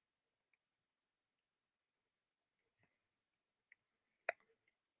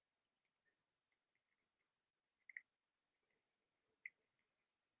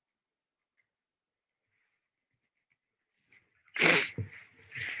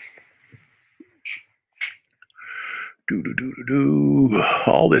 Do do do do do.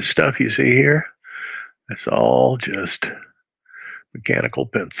 All this stuff you see here, that's all just mechanical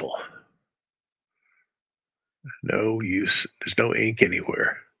pencil. No use. There's no ink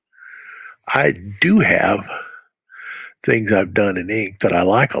anywhere. I do have things I've done in ink that I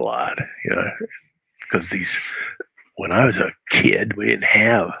like a lot, because when I was a kid, we didn't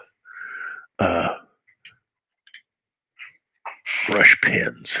have uh, brush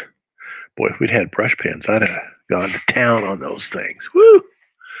pens. Boy, if we'd had brush pens, I'd have gone to town on those things. Woo!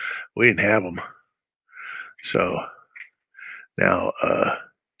 We didn't have them. So now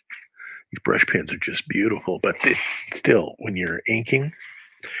these brush pens are just beautiful, but still, when you're inking,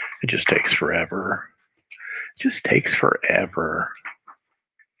 it just takes forever. It just takes forever.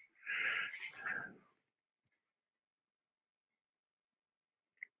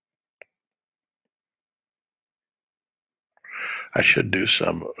 I should do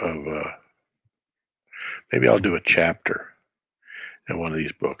some of, maybe I'll do a chapter in one of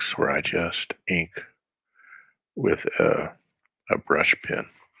these books where I just ink with a brush pen.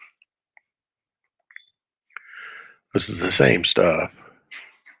 This is the same stuff.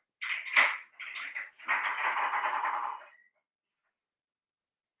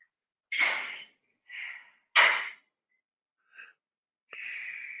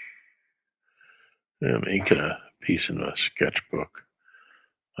 I'm inking a piece in a sketchbook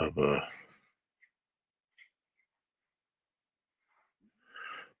of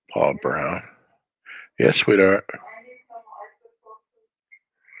Paul Brown. Yes, sweetheart.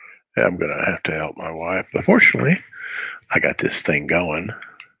 I'm going to have to help my wife. But fortunately, I got this thing going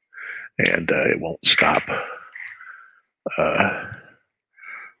and it won't stop. Doesn't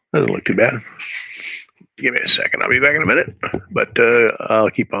look too bad. Give me a second. I'll be back in a minute. But I'll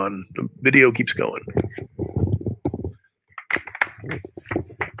keep on. The video keeps going.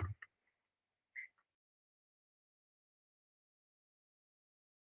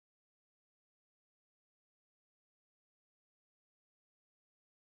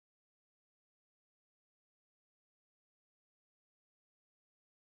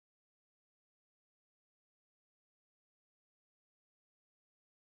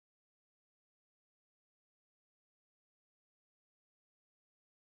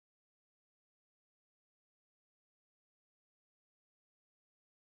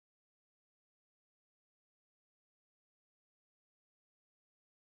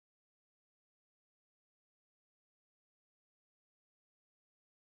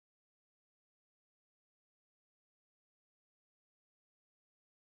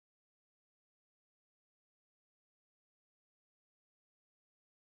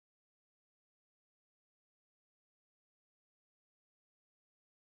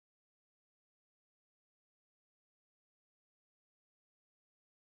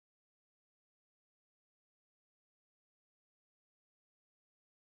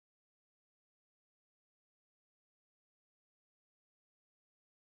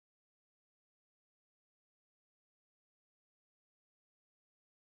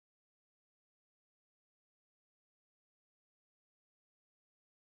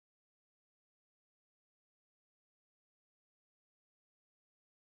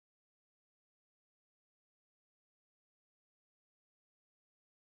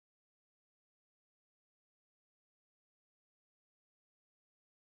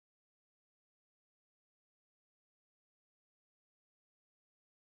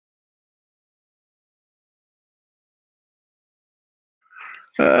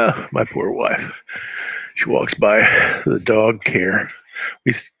 My poor wife. She walks by the dog care.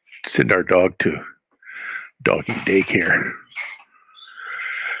 We send our dog to doggy daycare,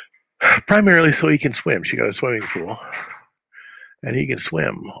 primarily so he can swim. She got a swimming pool, and he can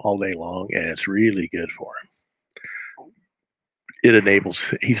swim all day long, and it's really good for him. It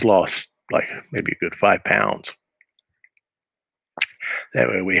enables, he's lost like maybe a good 5 pounds. That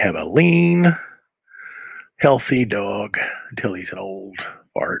way we have a lean, healthy dog until he's an old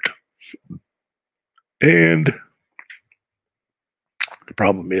fart. And the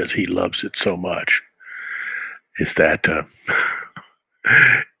problem is he loves it so much is that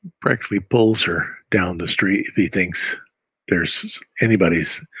practically pulls her down the street if he thinks there's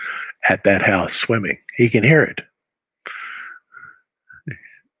anybody's at that house swimming. He can hear it.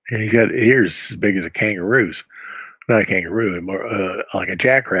 And he's got ears as big as a kangaroo's. Not a kangaroo, more like a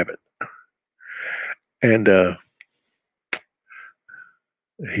jackrabbit. And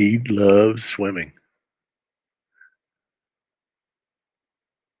he loves swimming.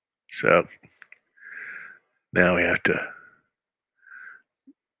 So now we have to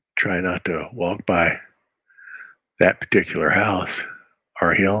try not to walk by that particular house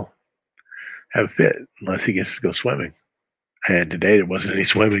or he'll have a fit unless he gets to go swimming. And today there wasn't any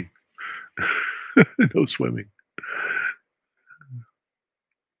swimming. No swimming.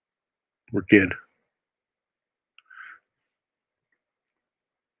 Poor kid.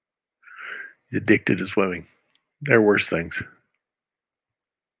 He's addicted to swimming. There are worse things.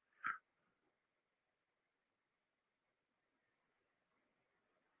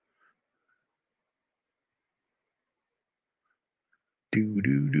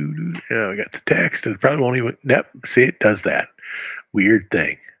 Yeah, we got the text. It probably won't even. Yep. See, it does that. Weird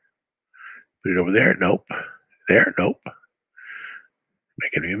thing. Put it over there. Nope. There. Nope.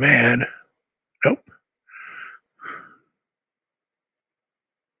 Making me mad. Nope.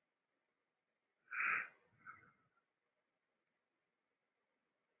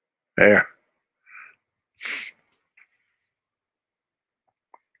 There.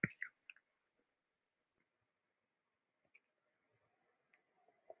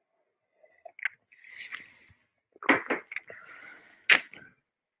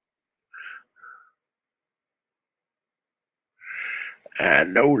 I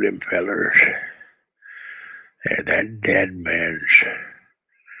know them fellers. They're that dead man's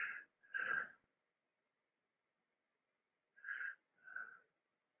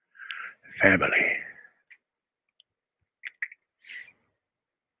family.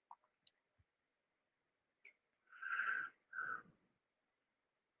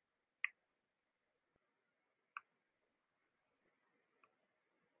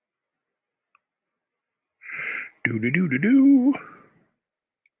 Do do do do do.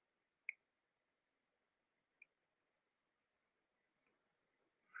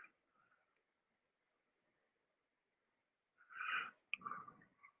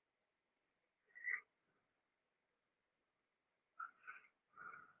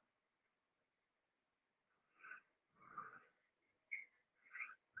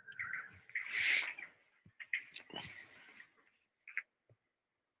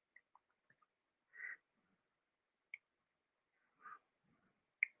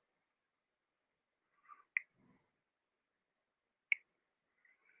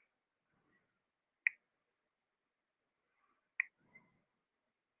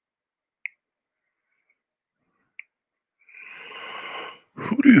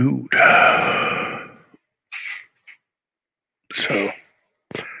 Hooty hoot. So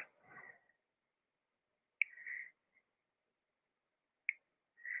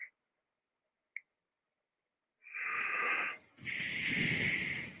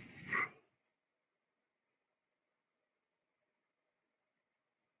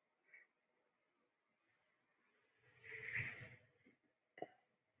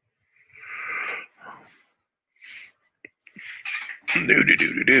do do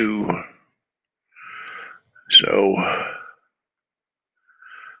do do do. So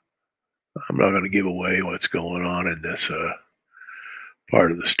I'm not going to give away what's going on in this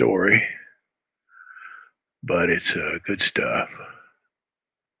part of the story, but it's good stuff.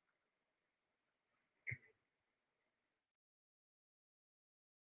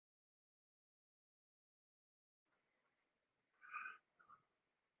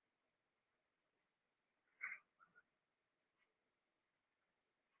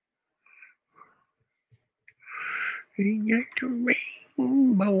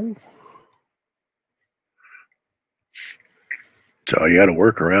 Rainbow. So you got to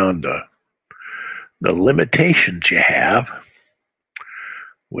work around the limitations you have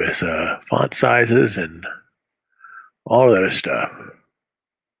with font sizes and all that stuff.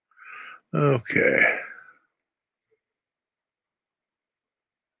 Okay.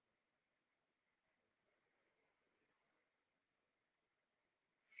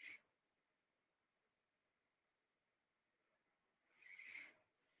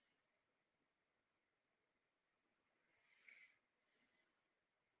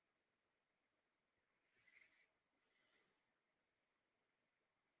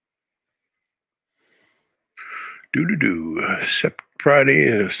 Do do do. Friday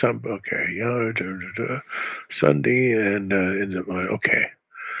is some okay. Yeah, Sunday and okay.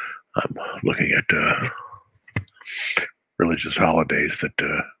 I'm looking at religious holidays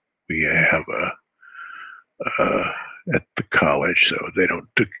that we have uh, at the college, so they don't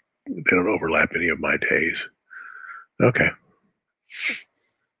overlap any of my days. Okay.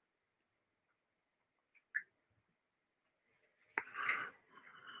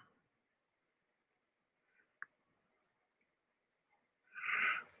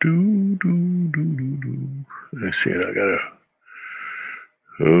 Do do do do do. Let's see. I gotta.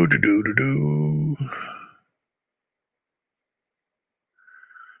 Oh do do do do.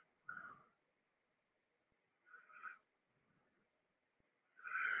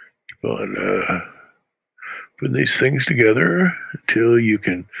 Keep on putting these things together until you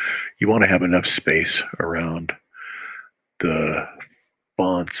can. You want to have enough space around the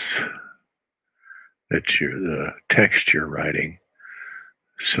fonts that the text you're writing,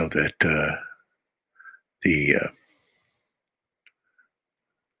 so that the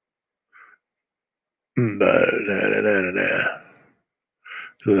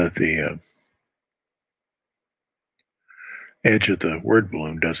so that the edge of the word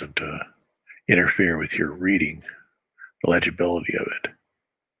balloon doesn't interfere with your reading, the legibility of it.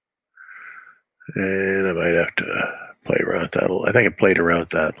 And I might have to play around with that. I think I played around with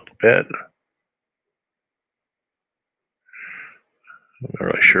that a little bit. I'm not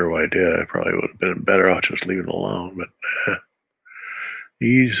really sure why I did. I probably would have been better off just leaving it alone. But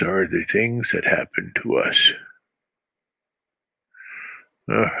these are the things that happen to us.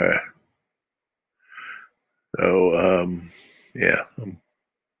 Okay. So, yeah.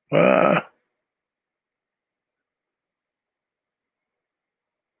 Uh,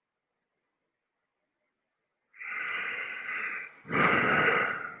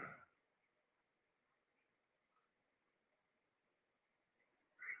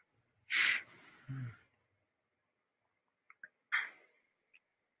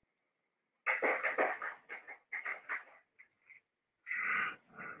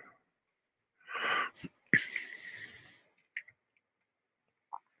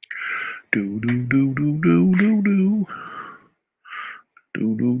 Do do do do do do do.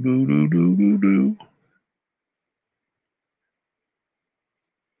 Do do do do do do do.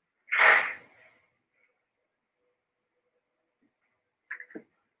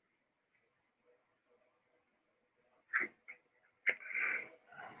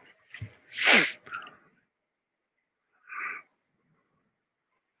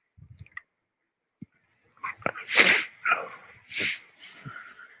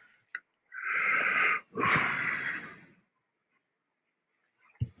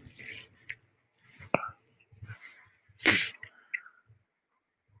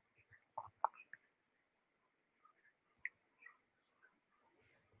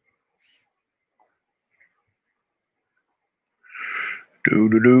 Do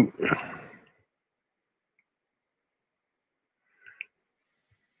do do.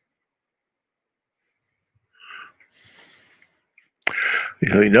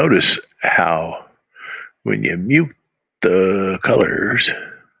 You notice how when you mute the colors,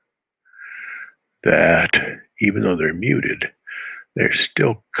 that even though they're muted, they're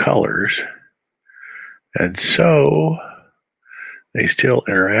still colors, and so they still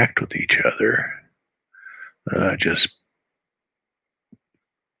interact with each other. Just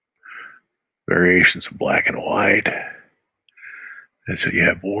variations of black and white. And so you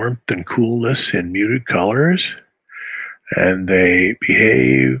have warmth and coolness in muted colors, and they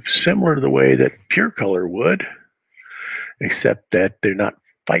behave similar to the way that pure color would, except that they're not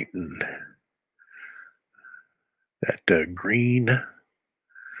fighting. That green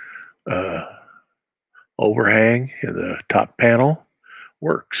uh, overhang in the top panel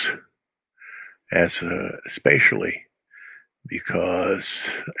works as spatially because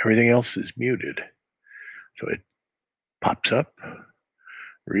everything else is muted. So it pops up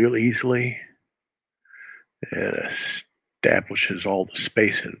real easily and establishes all the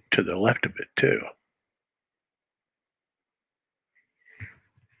space to the left of it too.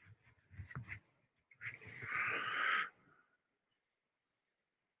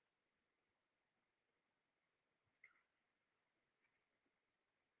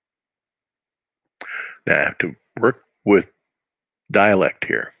 Now I have to work with dialect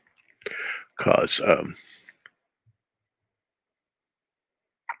here because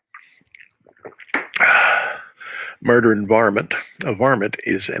murder and varmint. A varmint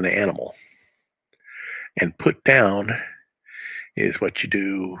is an animal, and put down is what you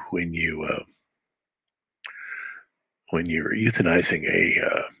do when you're euthanizing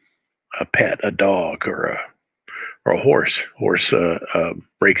a pet, a dog, or a horse. Horse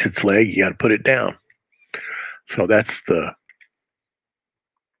breaks its leg, you got to put it down. So that's the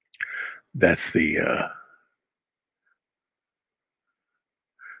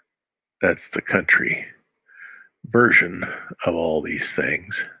country version of all these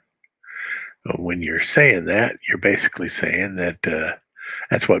things. When you're saying that, you're basically saying that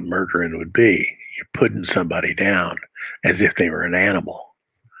that's what murdering would be. You're putting somebody down as if they were an animal,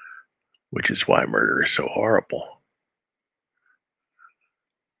 which is why murder is so horrible.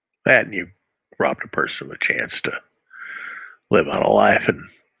 That and you robbed a person of a chance to live on a life and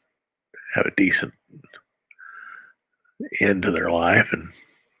have a decent end to their life. And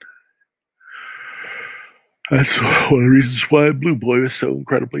that's one of the reasons why Blue Boy was so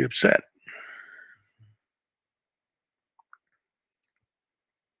incredibly upset.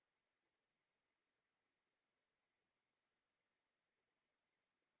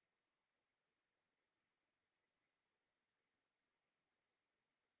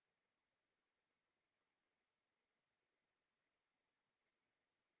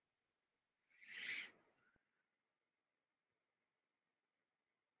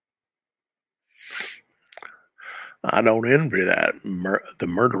 I don't envy that. The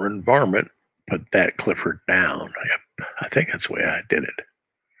murdering varmint put that Clifford down. Yep, I think that's the way I did it.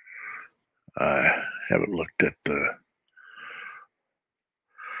 I haven't looked at the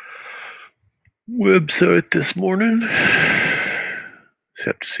website this morning,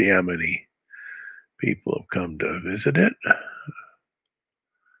 except to see how many people have come to visit it.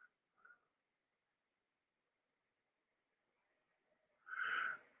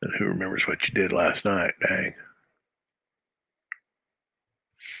 And who remembers what you did last night? Dang.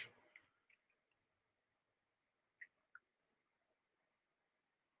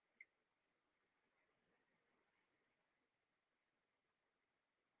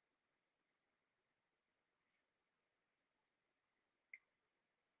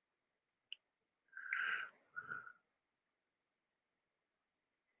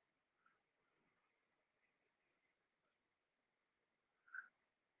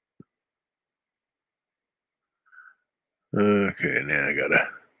 Okay, now I gotta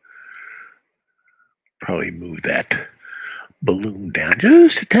probably move that balloon down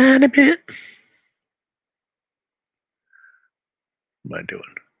just a tiny bit. What am I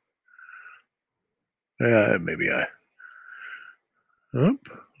doing? Maybe I. Oh,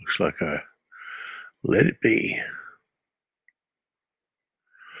 looks like I let it be.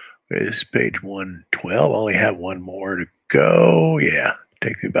 Okay, this is page 112. I only have one more to go. Yeah,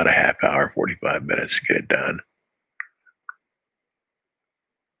 takes me about a half hour, 45 minutes to get it done.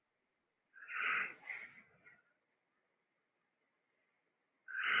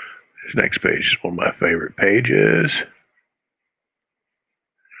 This next page is one of my favorite pages.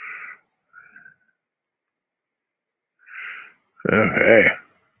 Okay.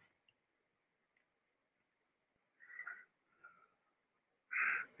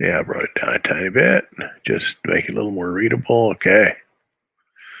 Yeah, I brought it down a tiny bit. Just make it a little more readable. Okay.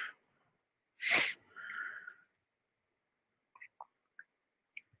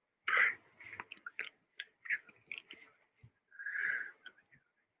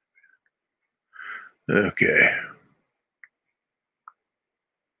 Okay.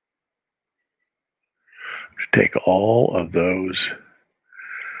 Take all of those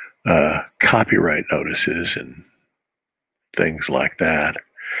copyright notices and things like that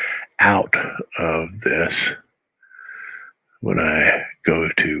out of this when I go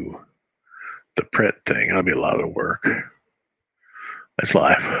to the print thing. That'll be a lot of work. That's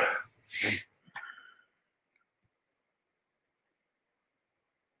life.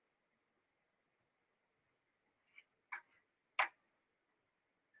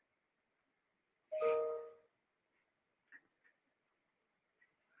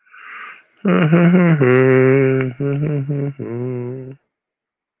 Okay.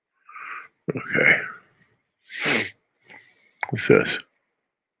 What's this?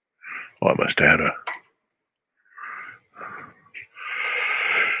 Oh, I must have had a.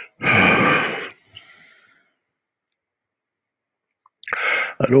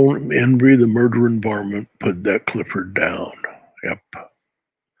 I don't envy the murdering varmint. Put that Clifford down. Yep.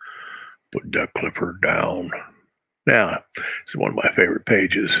 Put that Clifford down. Now, it's one of my favorite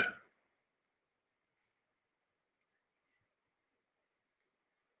pages.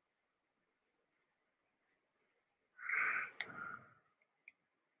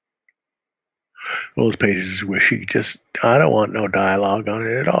 Those pages where she just, I don't want no dialogue on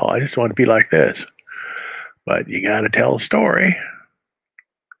it at all. I just want to be like this. But you got to tell a story.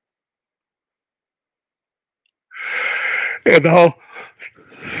 And I'll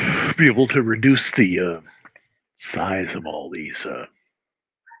be able to reduce the size of all these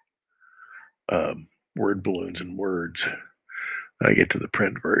word balloons and words when I get to the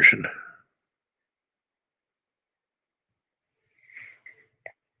print version.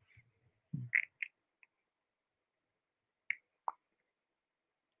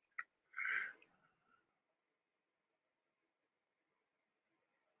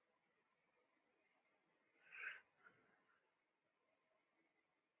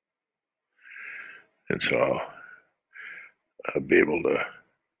 And so I'll be able to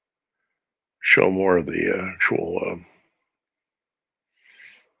show more of the actual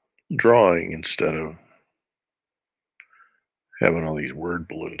drawing instead of having all these word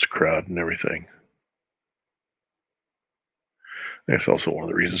balloons crowd and everything. That's also one of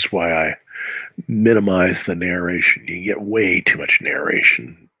the reasons why I minimize the narration. You get way too much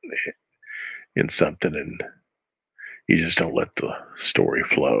narration in something and you just don't let the story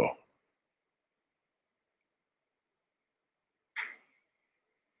flow.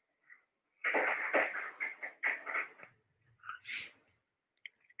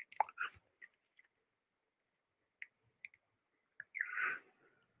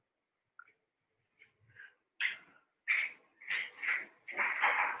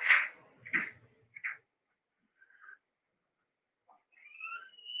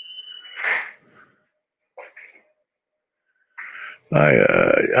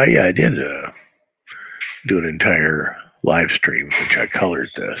 I did do an entire live stream, which I colored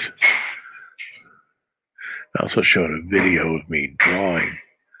this. I also showed a video of me drawing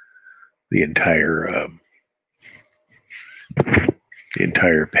the entire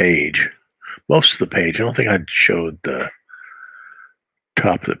page, most of the page. I don't think I showed the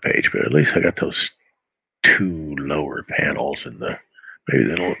top of the page, but at least I got those two lower panels and maybe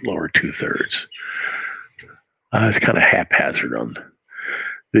the lower 2/3. I was kind of haphazard on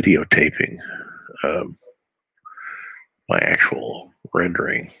videotaping my actual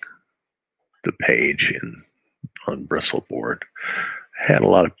rendering the page on bristle board. Had a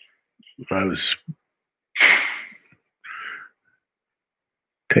lot of, I was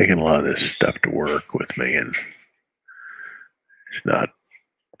taking a lot of this stuff to work with me, and It's not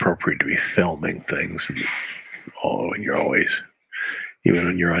appropriate to be filming things when you're always, even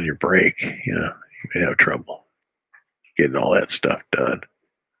when you're on your break, you may have trouble getting all that stuff done.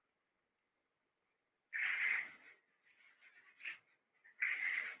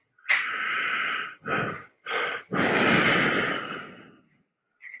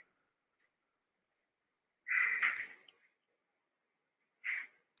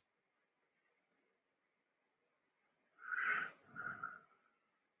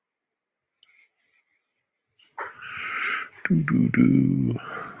 Doo-doo-doo.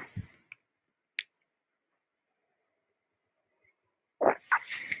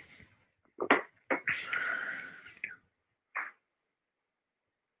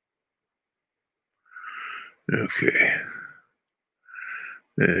 Okay.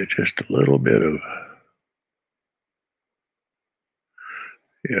 Just a little bit of,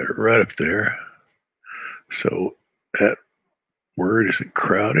 right up there. So that word isn't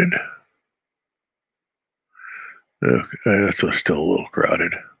crowded. Okay, that's still a little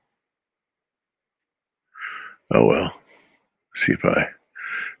crowded. Oh well. See if I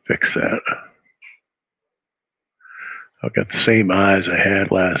fix that. I've got the same eyes I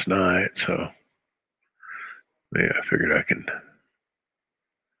had last night, so yeah, I figured I can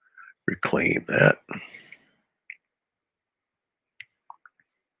reclaim that.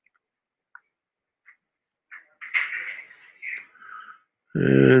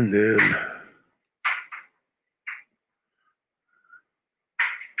 And then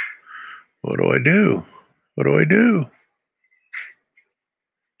what do I do? What do I do?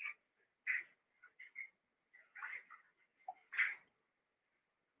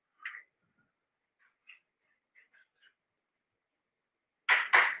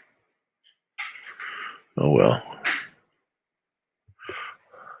 Oh well.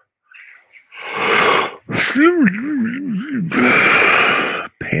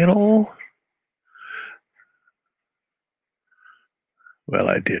 Panel. Well,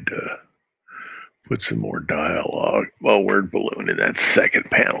 I did put some more dialogue, word balloon in that second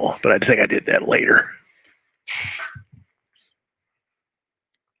panel, but I think I did that later.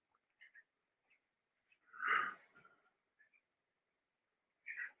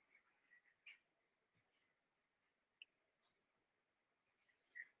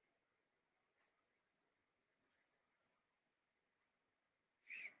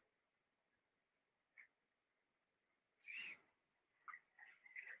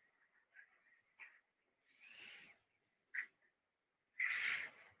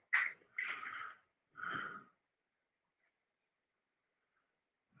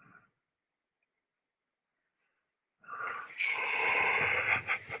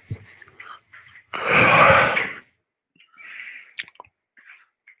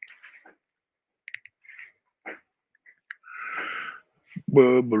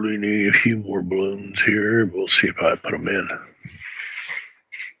 Bubbling a few more balloons here. We'll see if I put them in.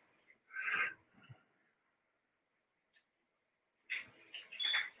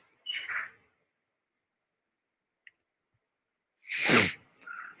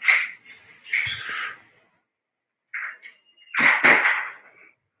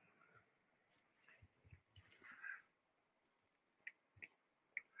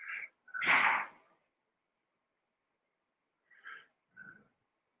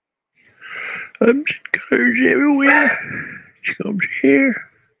 Colors everywhere. She comes here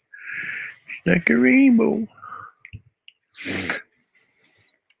like a rainbow.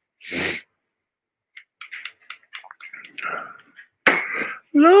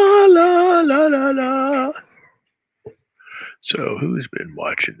 La la la la la. So who's been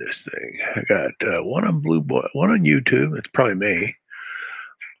watching this thing? I got one on Blue Boy, one on YouTube. It's probably me.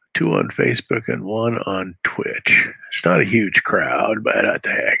 2 on Facebook and 1 on Twitch. It's not a huge crowd, but what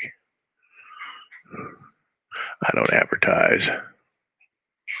the heck? I don't advertise.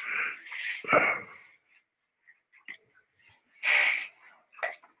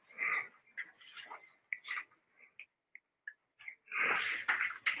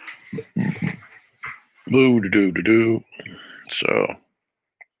 Boo to do to do. So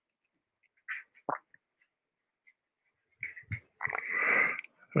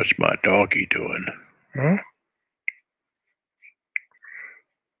what's my doggy doing? Huh?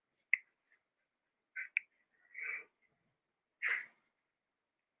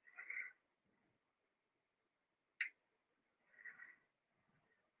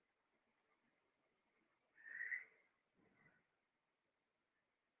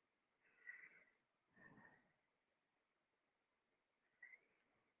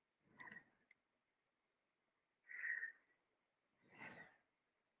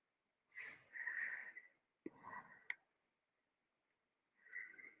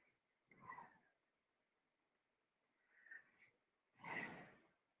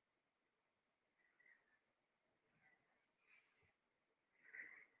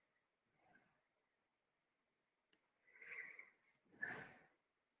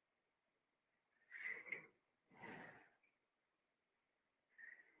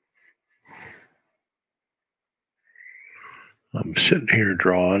 I'm sitting here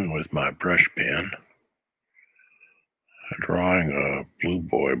drawing with my brush pen, drawing a blue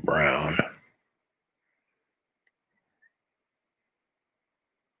boy brown.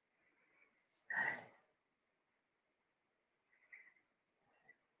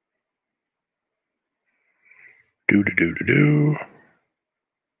 Do.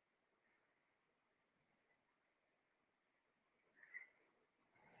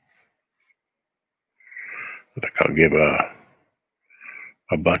 I think I'll give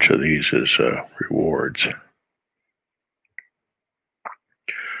a bunch of these as rewards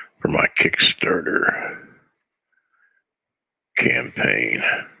for my Kickstarter campaign.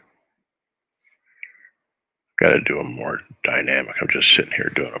 Got to do them more dynamic. I'm just sitting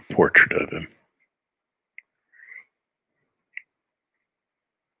here doing a portrait of him.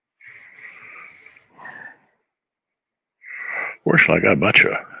 Fortunately, I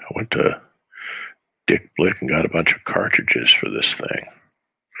went to Dick Blick and got a bunch of cartridges for this thing.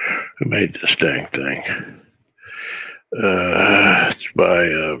 Who made this dang thing? It's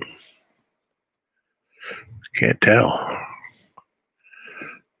by, can't tell.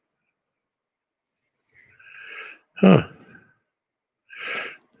 Huh.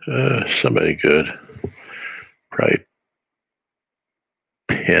 Somebody good. Probably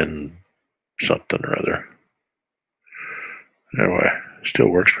Pen something or other. Anyway, still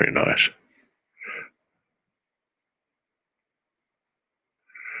works pretty nice.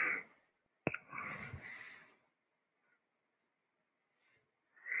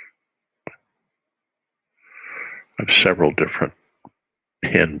 I have several different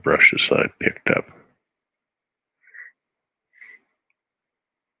pen brushes that I picked up.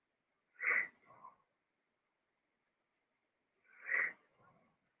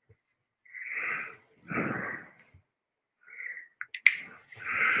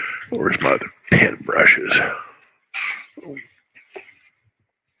 Where's my other pen brushes?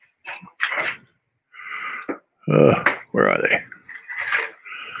 Where are they? I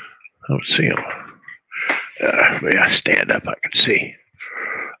don't see them. Maybe I stand up, I can see.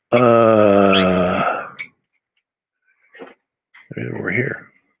 Maybe over here.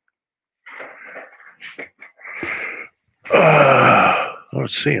 I don't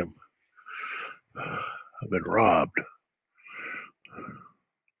see them. I've been robbed.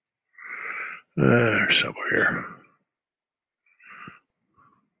 They're somewhere here.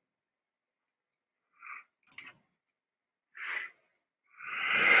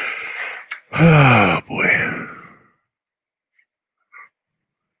 Oh boy.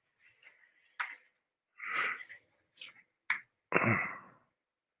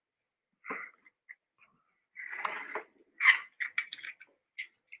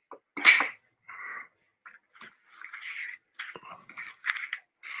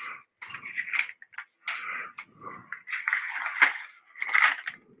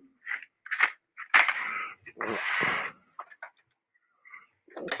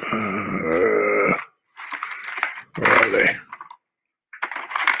 Where are they?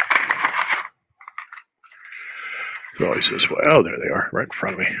 It's always this way. Oh, there they are, right in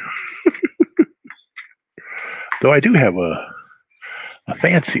front of me. Though I do have a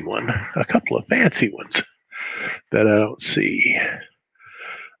fancy one, a couple of fancy ones that I don't see.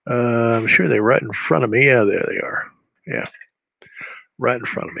 I'm sure they're right in front of me. Yeah, there they are. Yeah, right in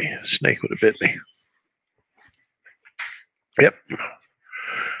front of me. A snake would have bit me. Yep.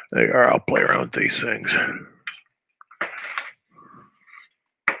 They are. I'll play around with these things.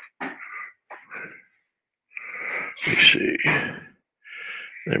 Let me see.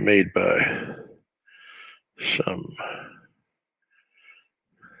 They're made by some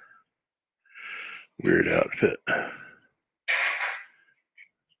weird outfit.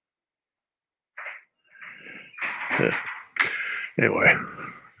 Anyway,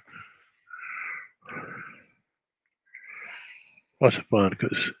 lots of fun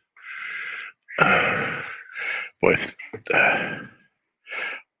because, boy,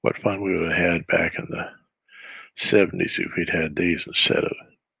 what fun we would have had back in the 70s if we'd had these instead of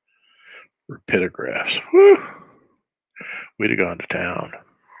rapidograpphs. Woo! We'd have gone to town.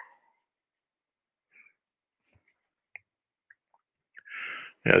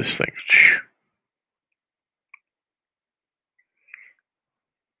 Yeah, this thing.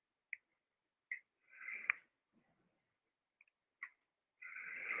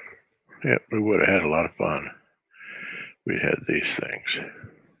 Yeah, we would have had a lot of fun. We'd had these things.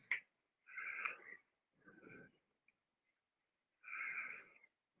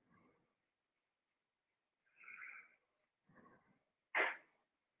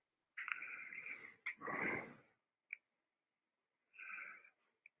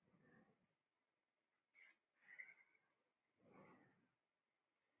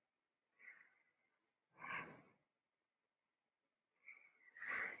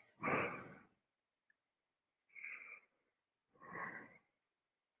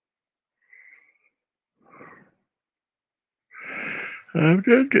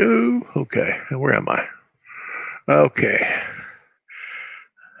 Okay, where am I? Okay.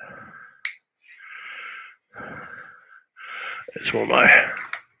 That's where my.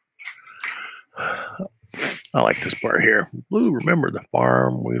 I like this part here. Blue, remember the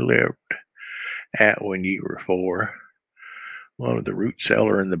farm we lived at when you were 4? One with the root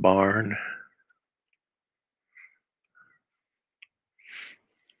cellar in the barn.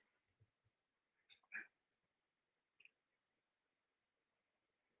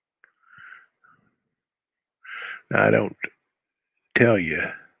 Now, I don't tell you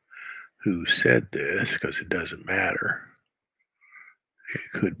who said this because it doesn't matter.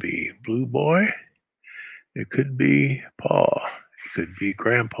 It could be Blue Boy. It could be Pa. It could be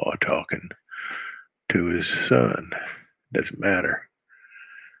Grandpa talking to his son. Doesn't matter.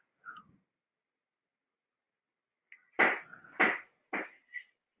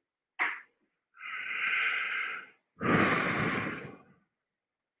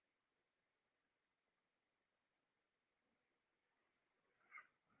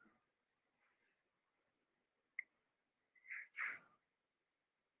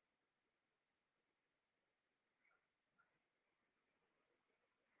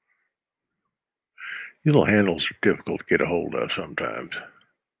 These little handles are difficult to get a hold of sometimes.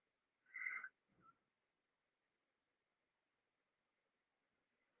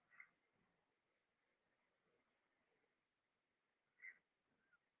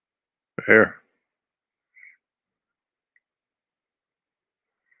 There.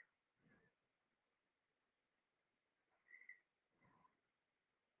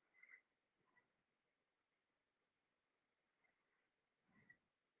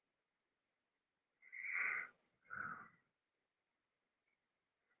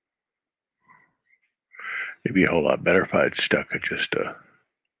 It'd be a whole lot better if I'd stuck it just oh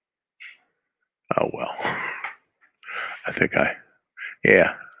well. I think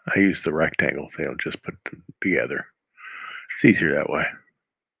yeah, I use the rectangle thing, just put them together. It's easier that way.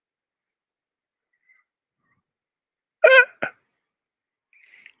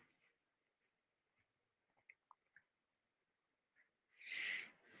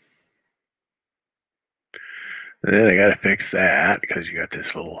 And then I got to fix that because you got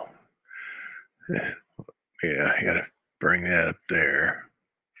this little, yeah, you got to bring that up there.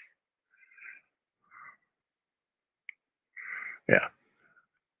 Yeah.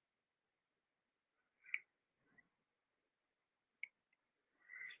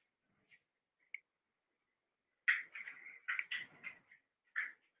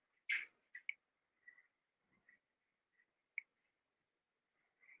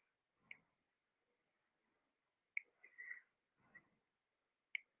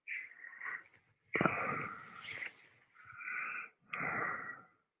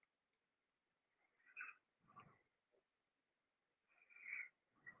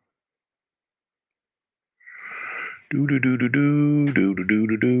 Do do do do do do do do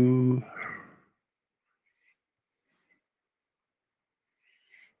do do.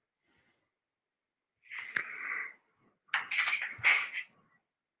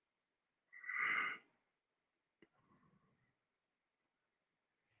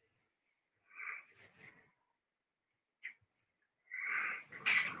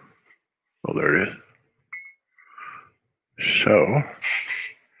 Oh, there it is. So,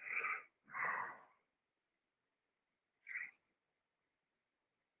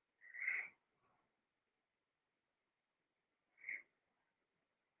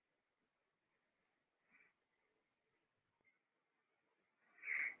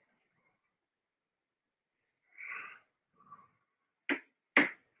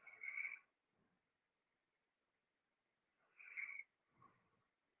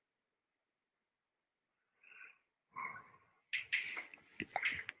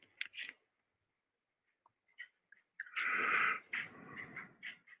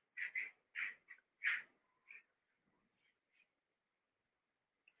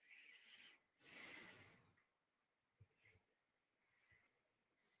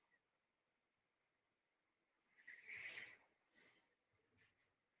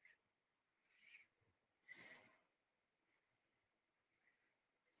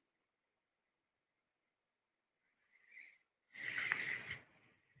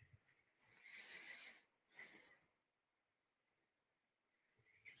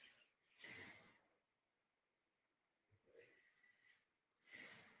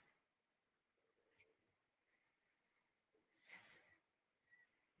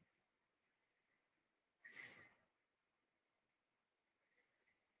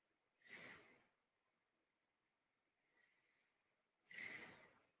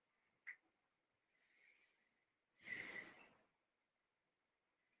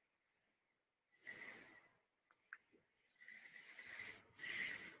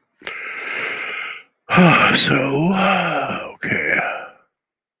 So, okay.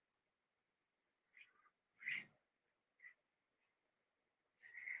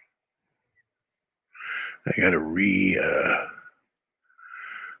 I got to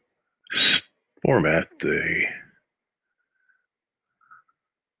format the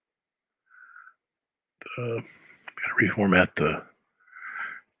got to reformat the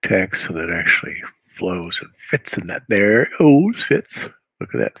text so that it actually flows and fits in that. There it goes, fits.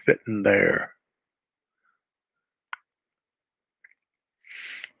 Look at that fitting there.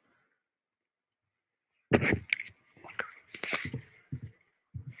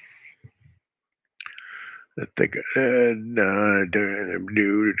 I think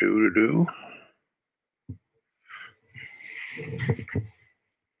do.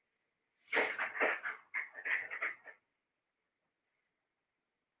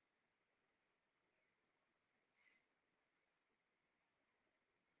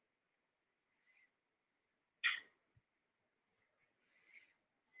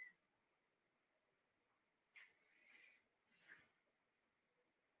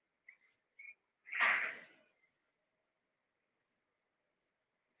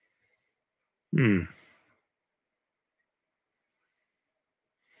 Hmm.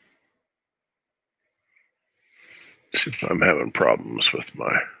 See if I'm having problems with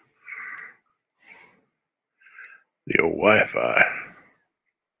the old Wi-Fi.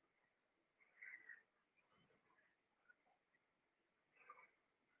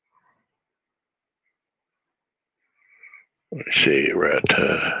 Let's see, we're at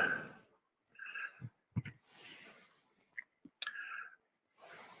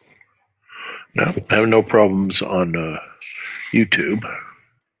no, I have no problems on YouTube.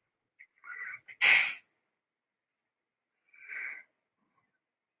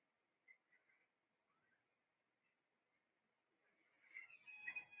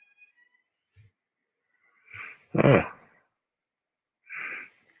 Oh,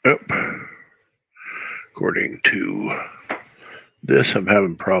 yep. According to this, I'm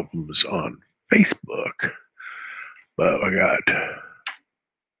having problems on Facebook, but I got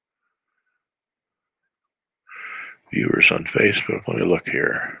viewers on Facebook. Let me look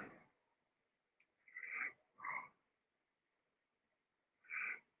here.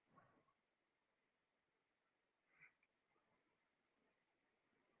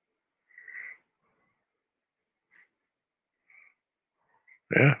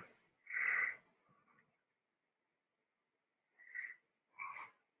 Yeah,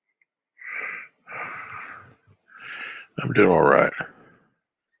 I'm doing all right.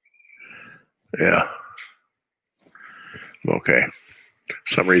 Yeah, okay.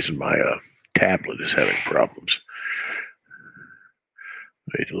 For some reason, my tablet is having problems.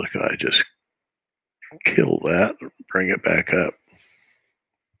 Wait, look, I just kill that, bring it back up.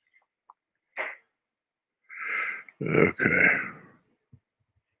 Okay.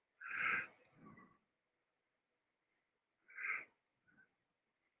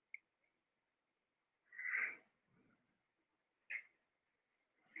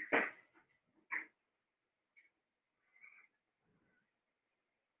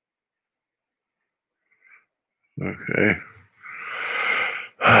 Okay.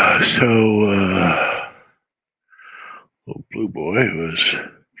 So, little blue boy was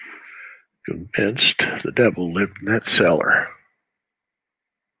convinced the devil lived in that cellar.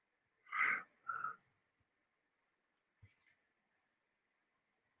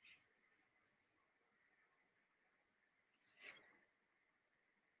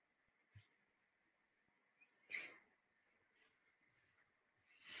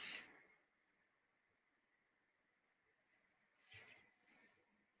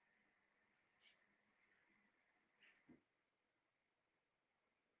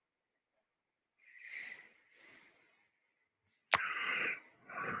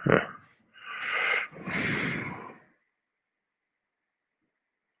 Huh.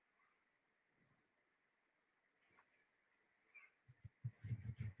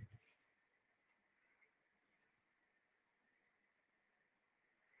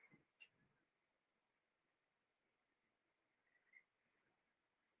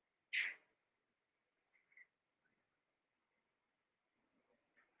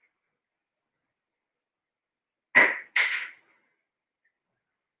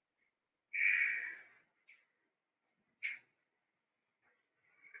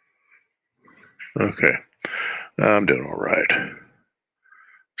 Okay. I'm doing all right.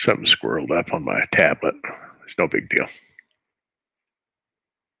 Something squirreled up on my tablet. It's no big deal.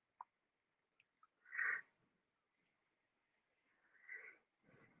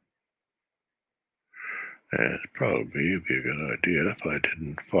 And it'd probably be a good idea if I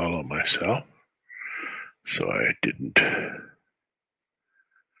didn't follow myself. So I didn't.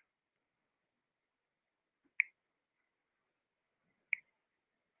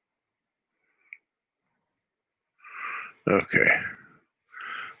 Okay,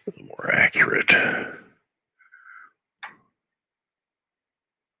 a little more accurate.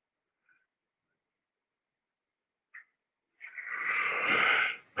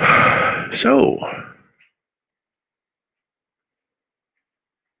 So,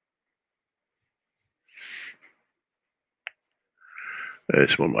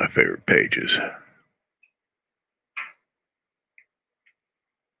 it's one of my favorite pages.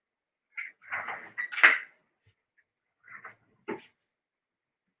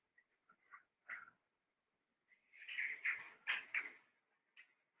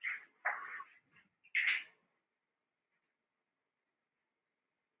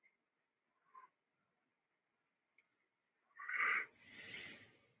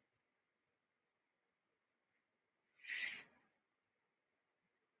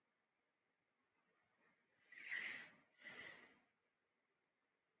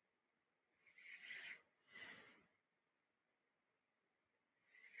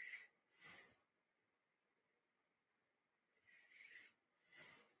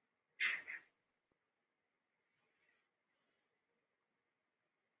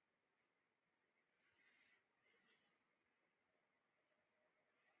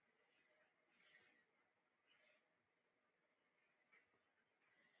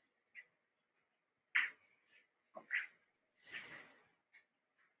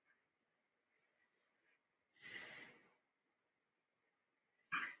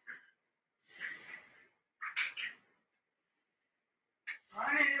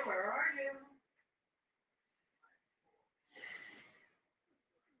 Where are you?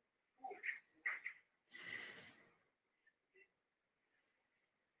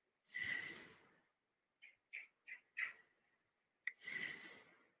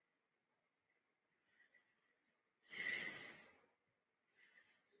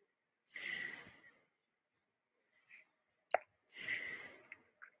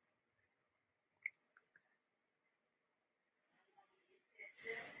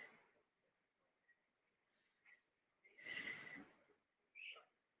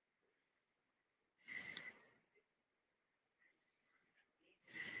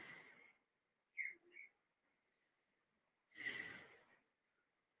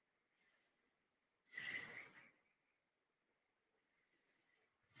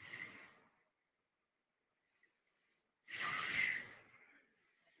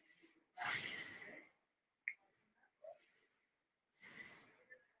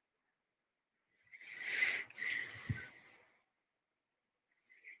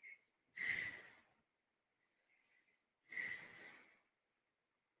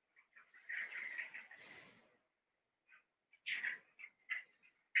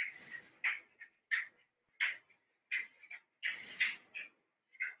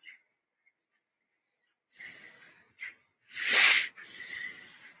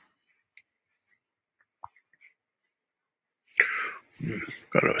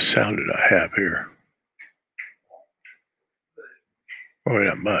 Got a sound that I have here. Probably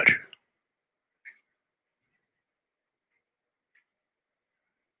not much.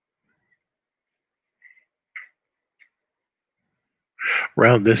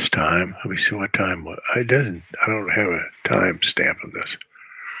 Around this time, let me see what time. It doesn't. I don't have a time stamp on this.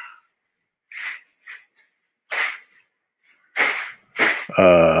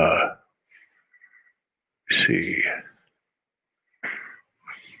 See.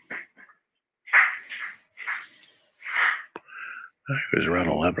 It was around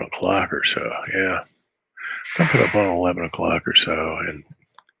 11 o'clock or so. Yeah. I put up on 11 o'clock or so. And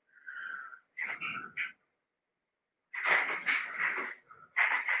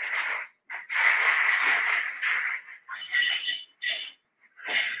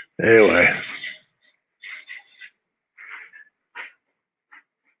anyway,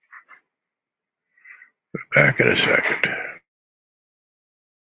 back in a second.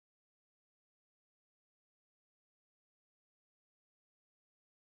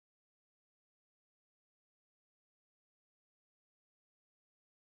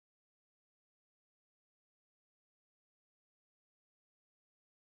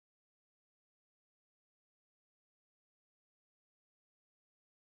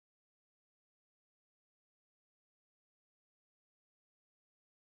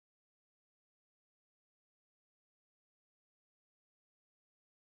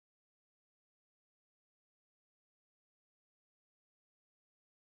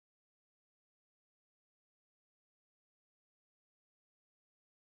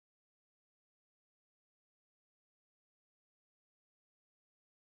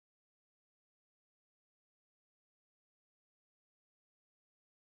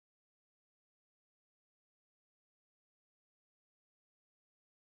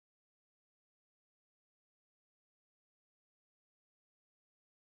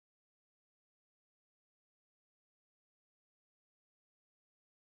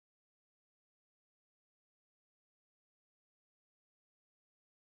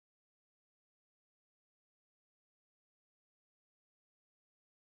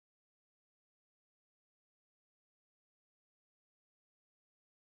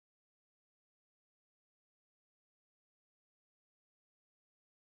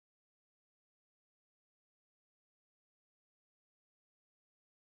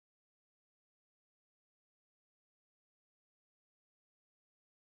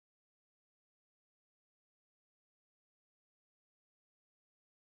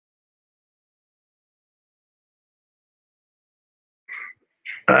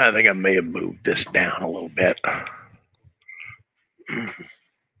 I think I may have moved this down a little bit. Maybe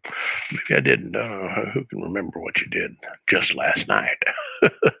I didn't. Who can remember what you did just last night?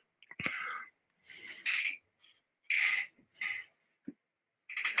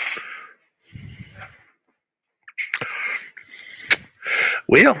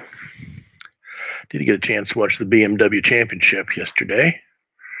 Well, did you get a chance to watch the BMW Championship yesterday?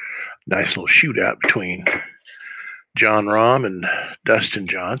 Nice little shootout between John Rahm and Dustin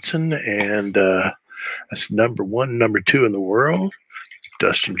Johnson, and that's number one, number two in the world.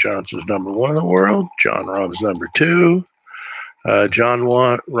 Dustin Johnson's number one in the world. John Rahm's number two. John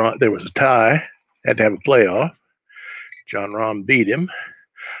won. There was a tie. Had to have a playoff. John Rahm beat him.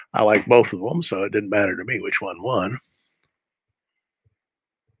 I like both of them, so it didn't matter to me which one won.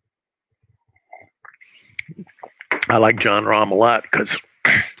 I like John Rahm a lot because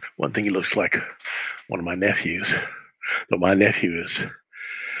one thing, he looks like one of my nephews. Though my nephew is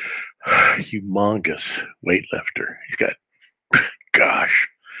a humongous weightlifter. He's got, gosh,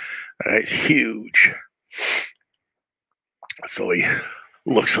 it's huge. So he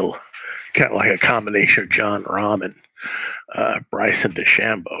looks kind of like a combination of John Rahm and Bryson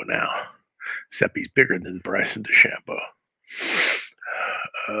DeChambeau now, except he's bigger than Bryson DeChambeau.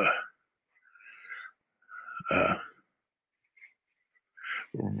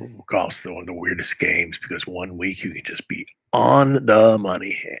 Golf's one of the weirdest games because one week you can just be on the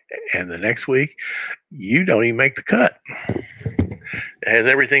money, and the next week you don't even make the cut. It has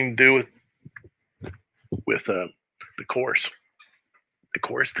everything to do with the course,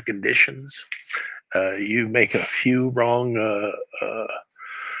 the conditions. You make a few wrong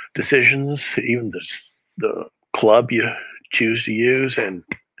decisions, even the club you choose to use, and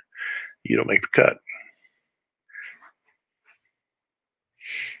you don't make the cut.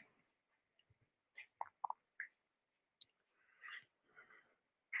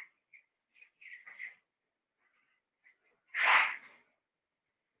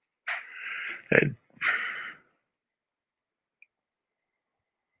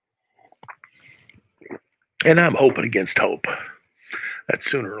 And I'm hoping against hope that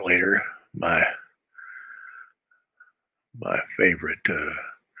sooner or later my favorite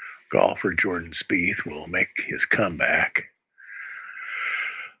golfer, Jordan Spieth, will make his comeback.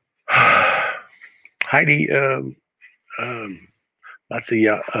 Heidi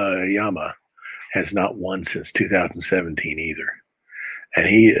Matsuyama has not won since 2017 either. And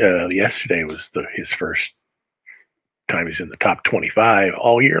he yesterday was his first time he's in the top 25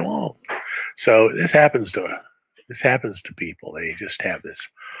 all year long. So this happens to people. They just have this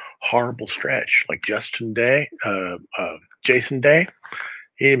horrible stretch. Like Jason Day,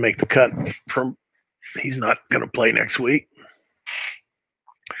 he didn't make the cut he's not going to play next week.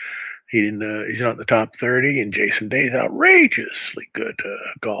 He's not in the top 30, and Jason Day is outrageously good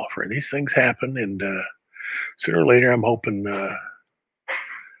golfer. And these things happen, and sooner or later, I'm hoping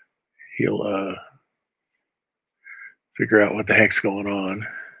he'll figure out what the heck's going on.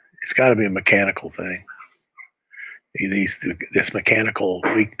 It's got to be a mechanical thing. This mechanical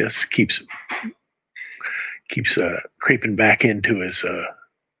weakness keeps creeping back into his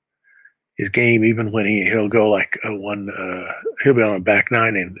game, even when he'll go like he'll be on a back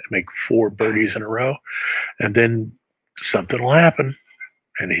nine and make 4 birdies in a row, and then something will happen,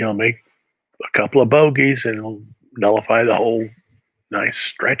 and he'll make a couple of bogeys, and he'll nullify the whole nice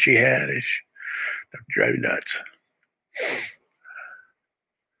stretch he had. It'll drive you nuts.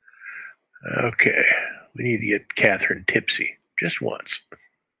 Okay, we need to get Catherine tipsy just once.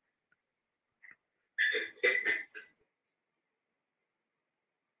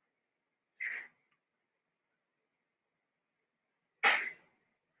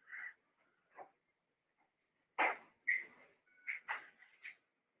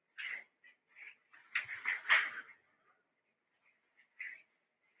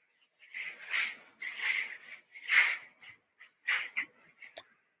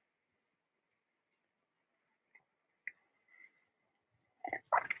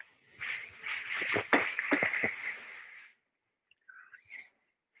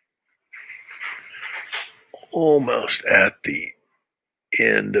 Almost at the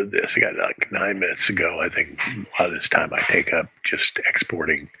end of this. I got like 9 minutes to go. I think a lot of this time I take up just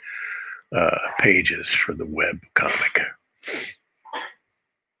exporting pages for the web comic.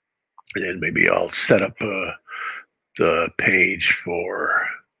 And then maybe I'll set up the page for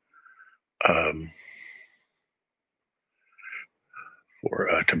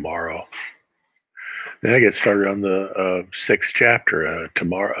tomorrow. Then I get started on the 6th chapter.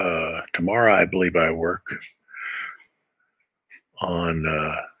 Tomorrow, I believe I work on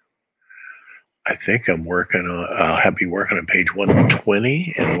I think I'm working on. I'll be working on page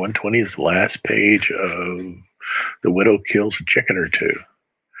 120, and 120 is the last page of The Widow Kills a Chicken or Two.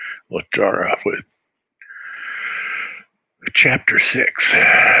 We'll start off with chapter 6.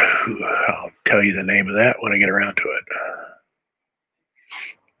 I'll tell you the name of that when I get around to it.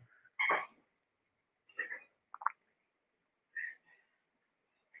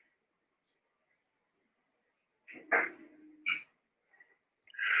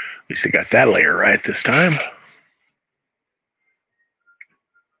 At least I got that layer right this time.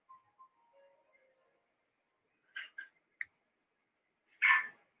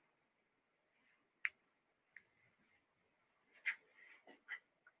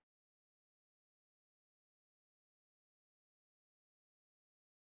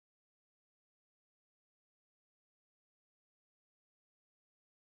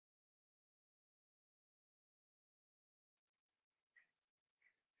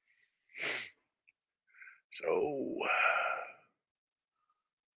 So, what's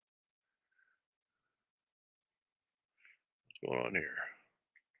going on here?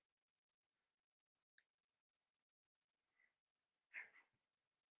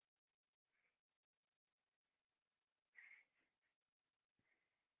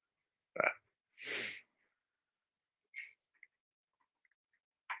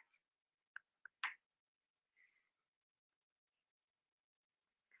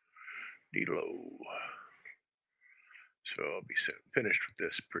 D-Lo. So I'll be finished with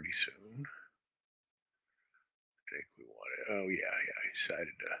this pretty soon. I think we want it. Oh yeah, I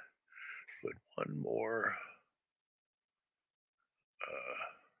decided to put one more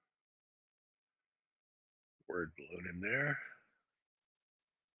word balloon in there.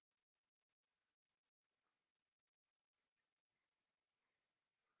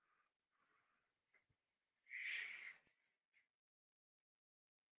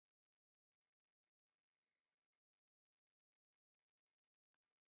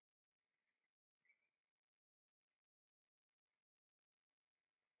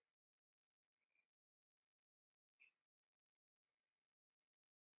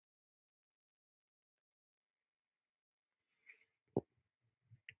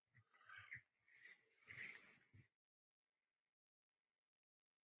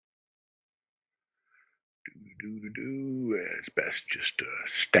 And it's best just to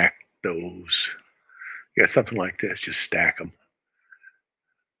stack those. Yeah, something like this. Just stack them.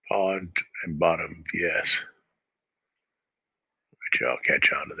 On and bottom, yes. Which I'll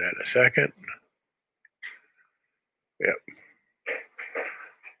catch on to that in a second. Yep.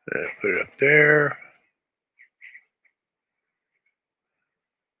 Put it up there.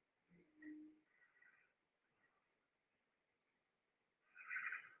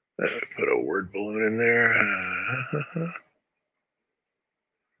 Put a word balloon in there.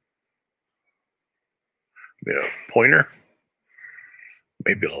 Pointer.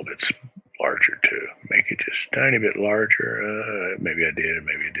 Maybe a little bit larger too. Make it just a tiny bit larger. Maybe I did,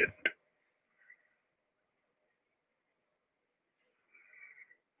 maybe I didn't.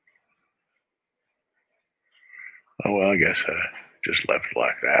 Oh well, I guess I just left it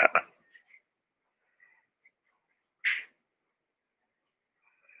like that.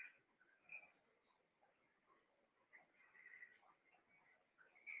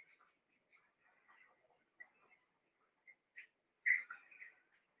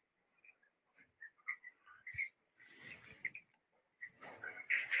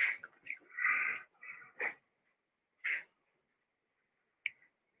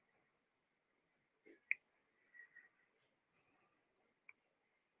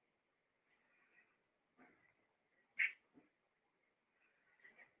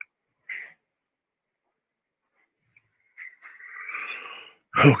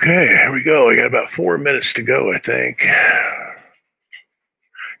 Okay, here we go. We got about 4 minutes to go, I think.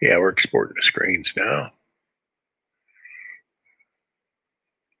 Yeah, we're exporting the screens now.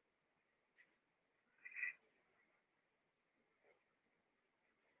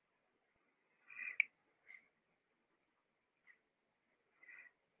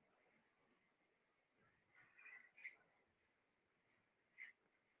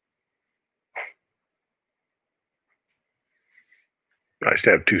 Nice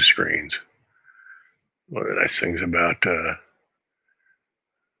to have two screens. One of the nice things about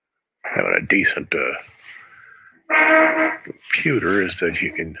having a decent computer is that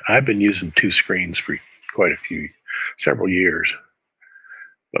you can. I've been using two screens for quite several years,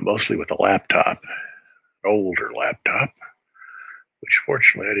 but mostly with a laptop, an older laptop, which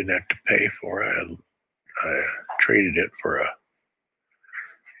fortunately I didn't have to pay for. I traded it for a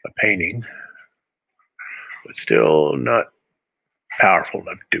painting, but still not powerful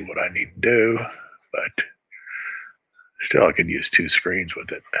enough to do what I need to do, but still I could use two screens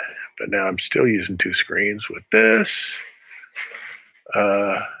with it. But now I'm still using two screens with this.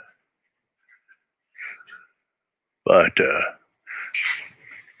 But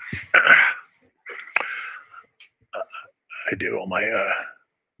I do all my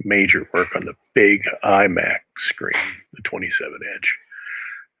major work on the big iMac screen, the 27-inch.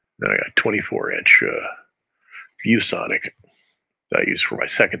 Then I got 24-inch ViewSonic that I use for my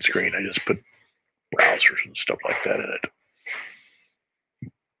second screen. I just put browsers and stuff like that in it.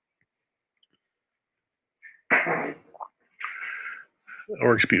 It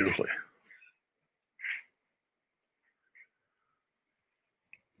works beautifully.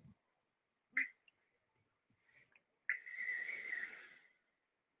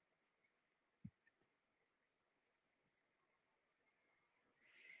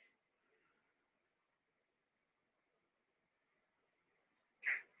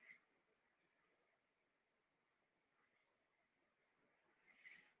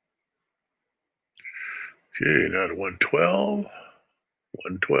 Okay, now to 112.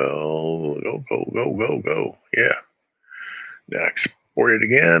 112. Go, go, go, go, go. Yeah. Now export it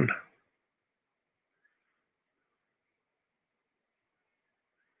again.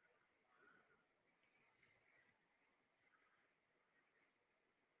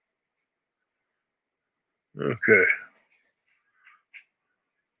 Okay.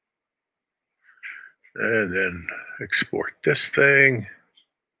 And then export this thing.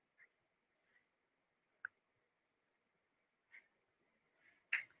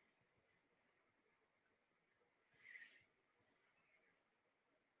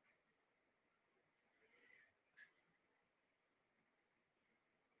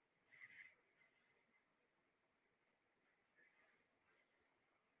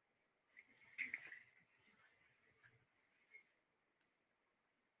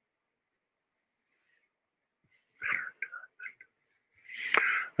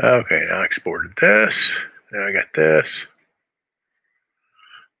 Okay, now I exported this. Now I got this.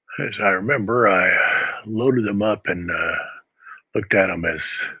 As I remember, I loaded them up and looked at them as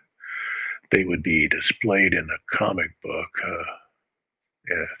they would be displayed in a comic book,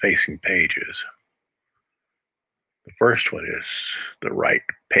 facing pages. The first one is the right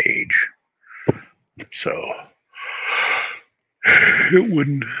page, so it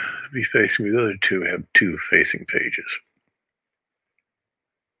wouldn't be facing me. The other two have two facing pages.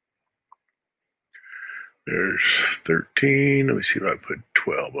 There's 13. Let me see if I put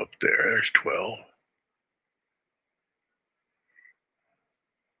 12 up there. There's 12.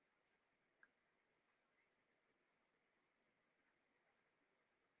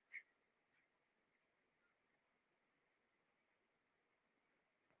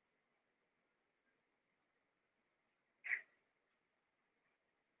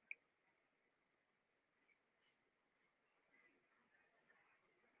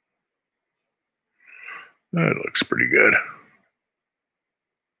 That looks pretty good.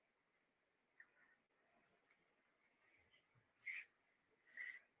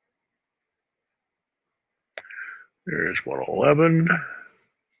 There's 111.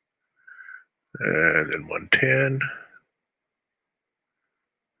 And then 110.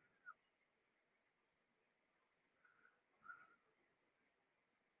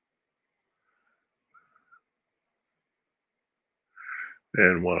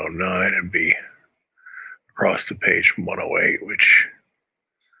 And 109 and be across the page from 108, which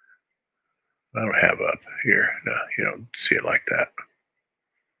I don't have up here. No, you don't see it like that.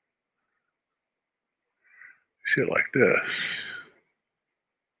 You see it like this.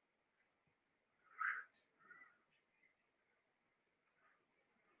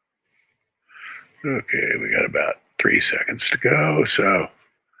 Okay, we got about 3 seconds to go, so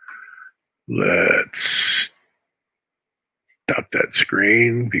let's stop that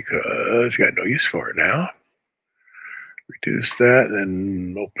screen because I got no use for it now. Reduce that,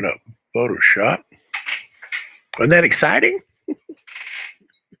 then open up Photoshop. Wasn't that exciting?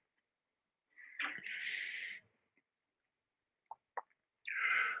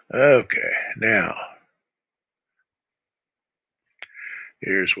 Okay, now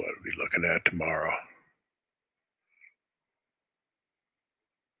here's what we'll be looking at tomorrow.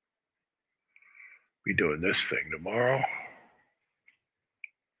 Be doing this thing tomorrow,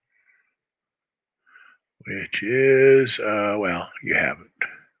 which is, well, you haven't.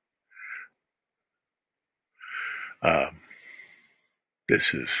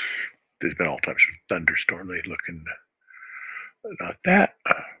 There's been all types of thunderstorm. They looking, not that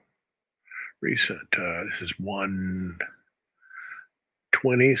recent. This is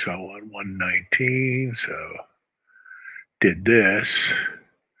 120, so I want 119. So did this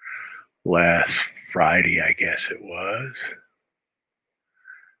last Friday, I guess it was.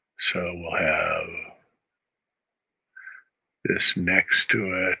 So we'll have this next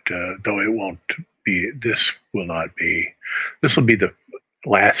to it, though it won't be, this will not be, this will be the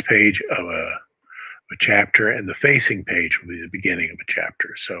last page of a chapter, and the facing page will be the beginning of a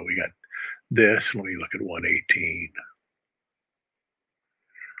chapter. So we got this, let me look at 118.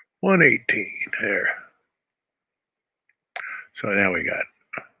 118, there. So now we got,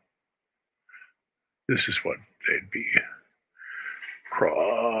 this is what they'd be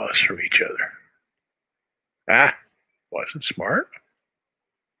across from each other. Ah, wasn't smart.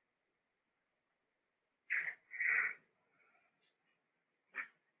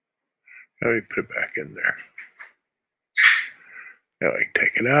 Let me put it back in there. Now I can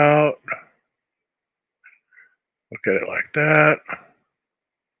take it out. Look at it like that.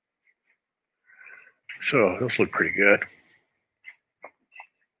 So those look pretty good.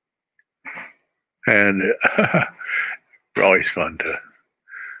 And they're always fun to,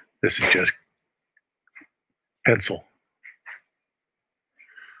 this is just pencil.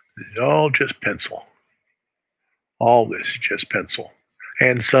 This is all just pencil. All this is just pencil.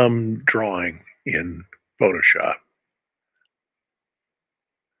 And some drawing in Photoshop.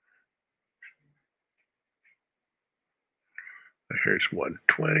 Here's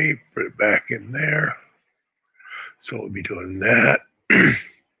 120, put it back in there. So we'll be doing that.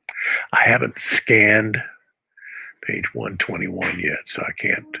 I haven't scanned page 121 yet, so I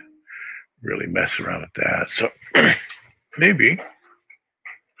can't really mess around with that. So maybe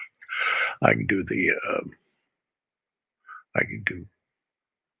I can do the,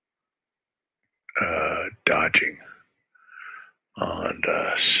 dodging on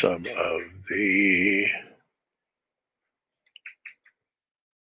some of the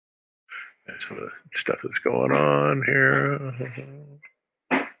stuff that's going on here.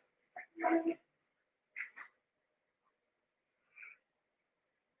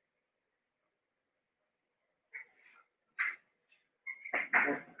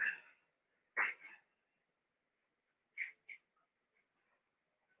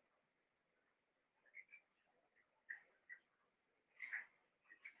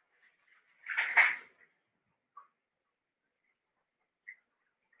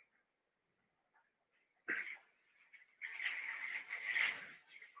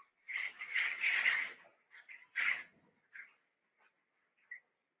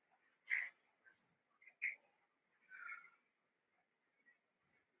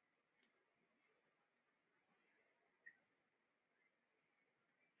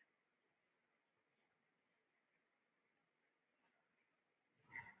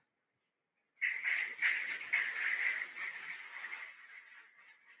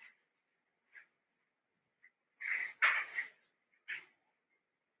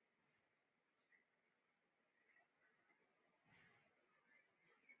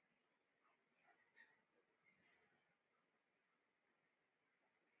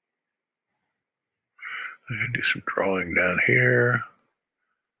 I can do some drawing down here.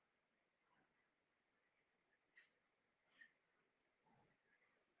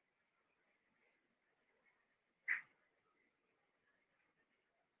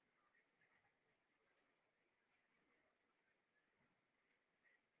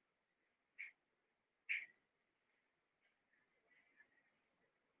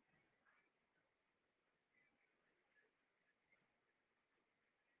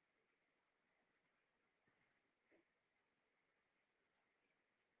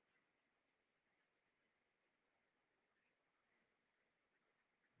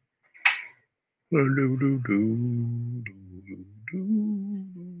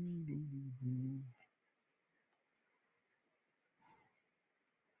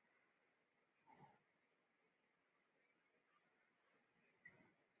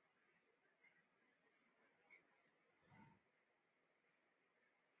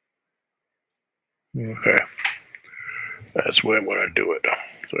 Okay, that's the way I'm going to do it.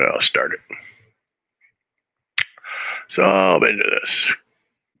 So I'll start it. So I've been doing this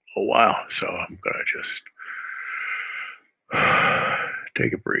a while, so I'm going to just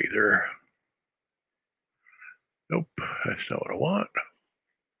take a breather. Nope, that's not what I want.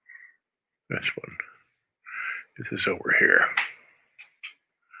 This one. This is over here.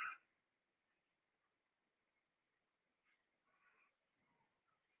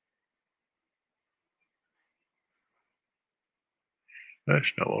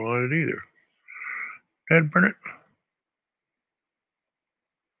 That's not what I wanted either. Dad burn it.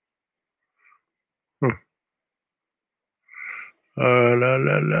 La la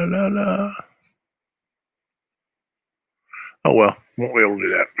la la la. Oh well, won't be able to do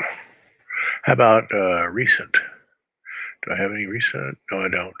that. How about recent? Do I have any recent? No, I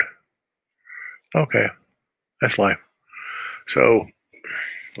don't. Okay, that's life. So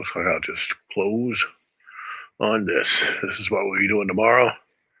looks like I'll just close on this. This is what we'll be doing tomorrow,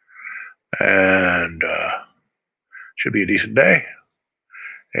 and should be a decent day.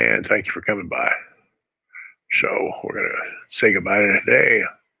 And thank you for coming by. So we're gonna say goodbye to today.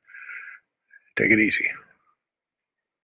 Take it easy.